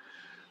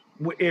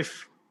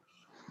 If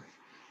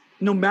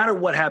no matter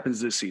what happens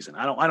this season,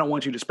 I don't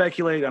want you to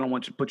speculate. I don't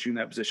want to put you in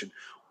that position.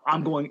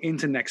 I'm going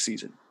into next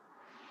season.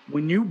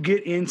 When you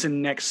get into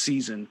next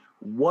season,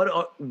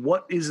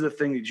 what is the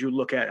thing that you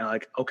look at and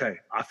like, okay,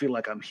 I feel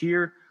like I'm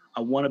here.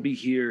 I want to be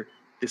here.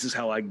 This is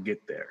how I can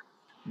get there.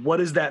 What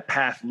does that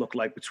path look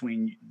like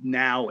between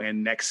now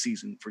and next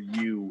season for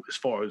you as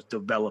far as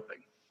developing?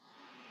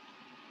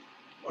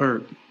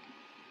 Work.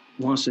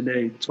 once a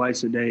day,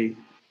 twice a day,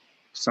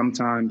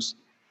 sometimes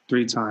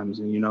 3 times.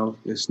 And,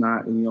 it's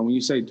not, when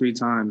you say 3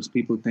 times,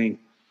 people think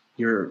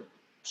you're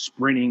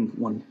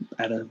sprinting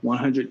at a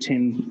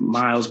 110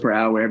 miles per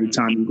hour every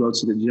time you go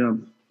to the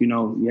gym.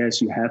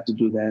 Yes, you have to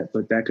do that,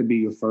 but that could be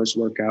your first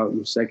workout,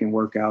 your second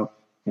workout,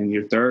 and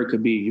your third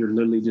could be you're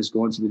literally just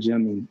going to the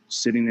gym and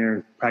sitting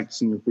there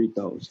practicing your free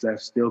throws.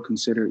 That's still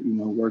considered,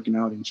 working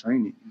out and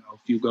training.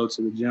 If you go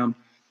to the gym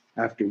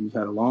after you've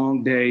had a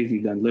long day,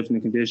 you've done lifting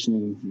and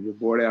conditioning, you're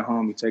bored at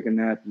home, you take a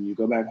nap, and you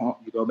go back home,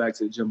 you go back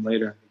to the gym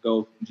later,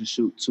 go just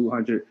shoot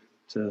 200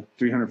 to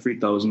 300 free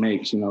throws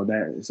makes,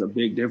 that is a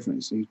big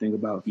difference. And you think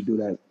about if you do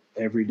that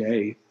every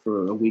day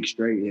for a week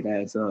straight, it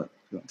adds up.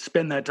 So,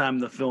 spend that time in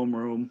the film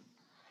room.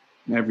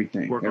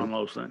 Everything. Work on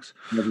those things.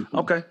 Everything.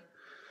 Okay.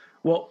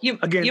 Well,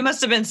 you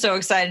must have been so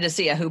excited to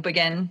see a hoop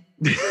again.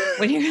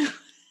 When you,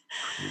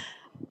 I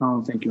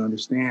don't think you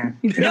understand.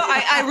 No,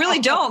 I really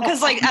don't.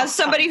 Because as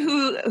somebody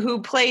who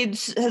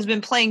has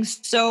been playing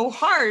so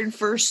hard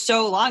for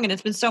so long, and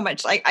it's been so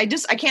much, I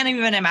can't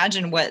even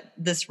imagine what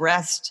this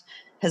rest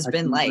has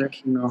been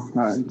like.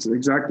 It's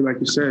exactly like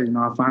you said.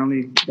 I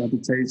finally got to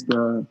taste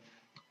a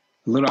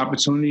little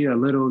opportunity, a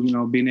little,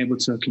 being able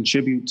to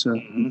contribute to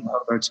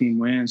help our team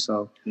win.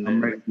 So I'm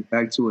ready to get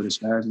back to it as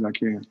fast as I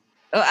can.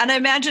 And I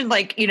imagine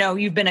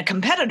you've been a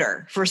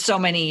competitor for so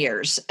many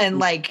years,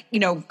 and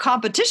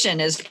competition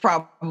is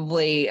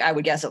probably, I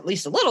would guess, at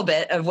least a little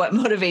bit of what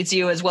motivates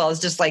you, as well as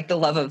just the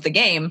love of the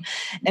game,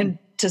 and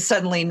to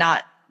suddenly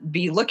not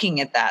be looking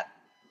at that.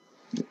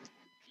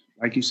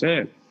 Like you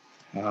said,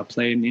 I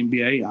play in the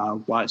NBA. I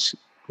watch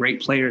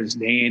great players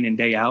day in and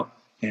day out.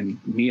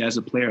 And me as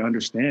a player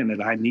understand that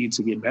I need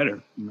to get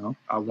better.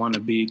 I want to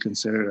be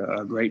considered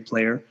a great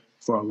player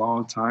for a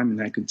long time, and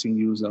that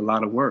continues a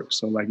lot of work.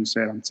 So like you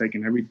said, I'm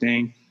taking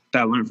everything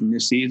that I learned from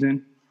this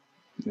season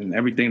and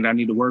everything that I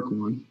need to work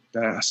on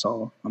that I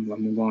saw I'm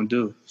going to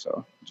do.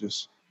 So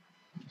that's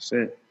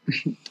it.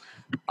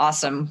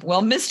 Awesome.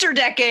 Well, Mr.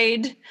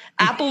 Decade,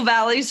 Apple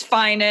Valley's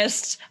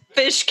finest,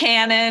 fish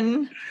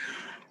cannon,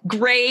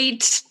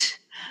 great.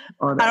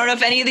 I don't know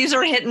if any of these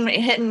are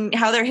hitting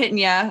how they're hitting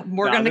you.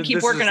 We're going to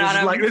keep working on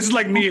them. This is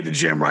like me at the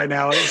gym right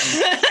now.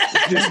 It's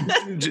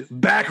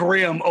just back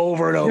rim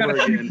over and over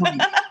again.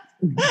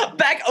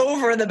 Back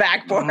over the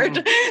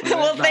backboard.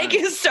 Well, thank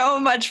you so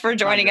much for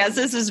joining us.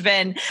 This has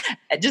been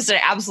just an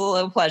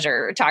absolute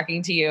pleasure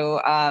talking to you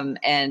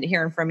and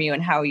hearing from you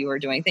and how you are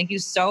doing. Thank you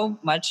so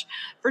much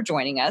for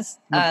joining us.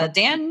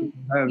 Dan,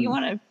 you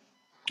want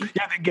to?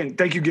 Yeah, again,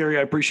 thank you, Gary.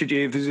 I appreciate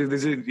you. If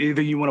there's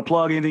anything you want to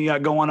plug, anything you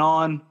got going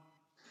on?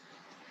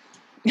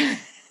 I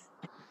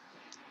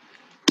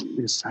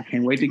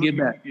can't wait to get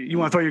back. You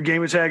want to throw your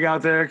gamer tag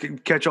out there,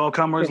 catch all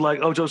comers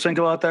like Ocho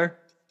Cinco out there?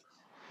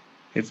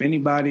 If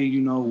anybody,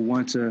 who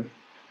want to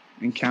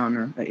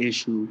encounter an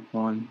issue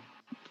on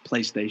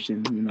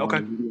PlayStation, okay,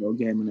 a video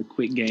game and a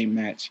quick game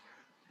match,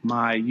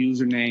 my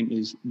username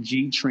is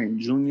Trent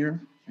Jr.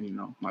 And,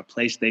 my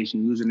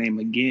PlayStation username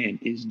again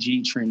is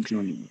Trent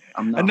Jr.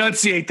 I'm not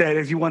enunciate that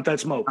if you want that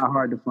smoke. Not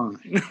hard to find.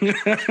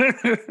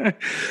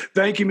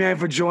 Thank you, man,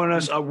 for joining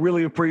us. I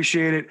really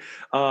appreciate it.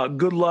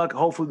 Good luck.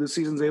 Hopefully the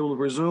season's able to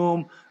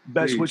resume.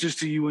 Best wishes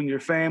to you and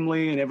your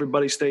family, and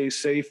everybody stays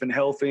safe and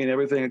healthy and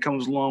everything that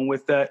comes along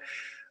with that.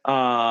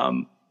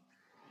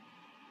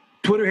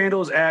 Twitter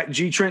handle is at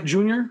Trent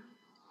Jr.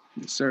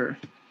 Yes, sir.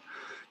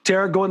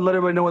 Tara, go ahead and let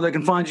everybody know where they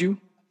can find you.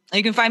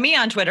 You can find me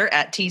on Twitter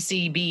at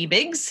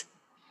TCBBiggs.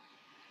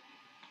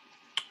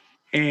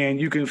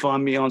 And you can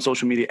find me on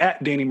social media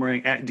at Danny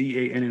Marang, at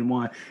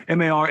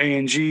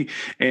DANNYMARANG.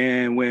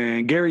 And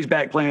when Gary's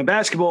back playing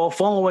basketball,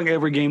 following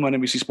every game on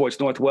NBC Sports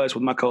Northwest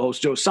with my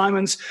co-host Joe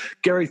Simons.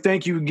 Gary,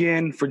 thank you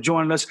again for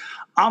joining us.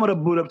 I'm going to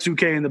boot up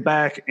 2K in the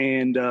back,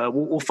 and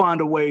we'll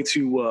find a way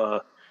to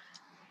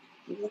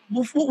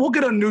we'll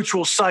get a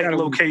neutral site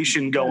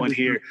location going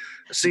here.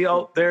 See,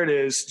 there it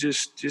is.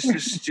 Just this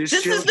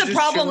is the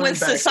problem with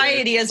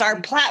society is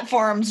our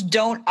platforms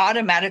don't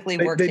automatically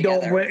work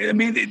together. Don't. I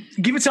mean,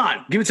 give it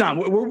time. Give it time.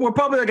 We're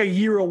probably like a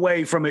year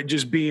away from it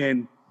just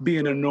being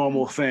a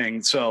normal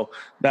thing. So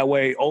that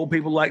way, old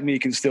people like me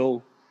can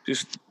still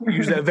just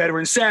use that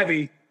veteran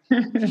savvy,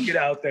 get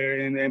out there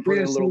and put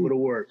in a little bit of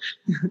work.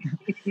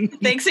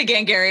 Thanks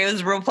again, Gary. It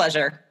was a real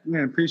pleasure.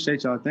 Man,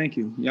 appreciate y'all. Thank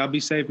you. Y'all be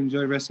safe.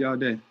 Enjoy the rest of y'all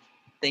day.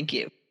 Thank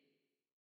you.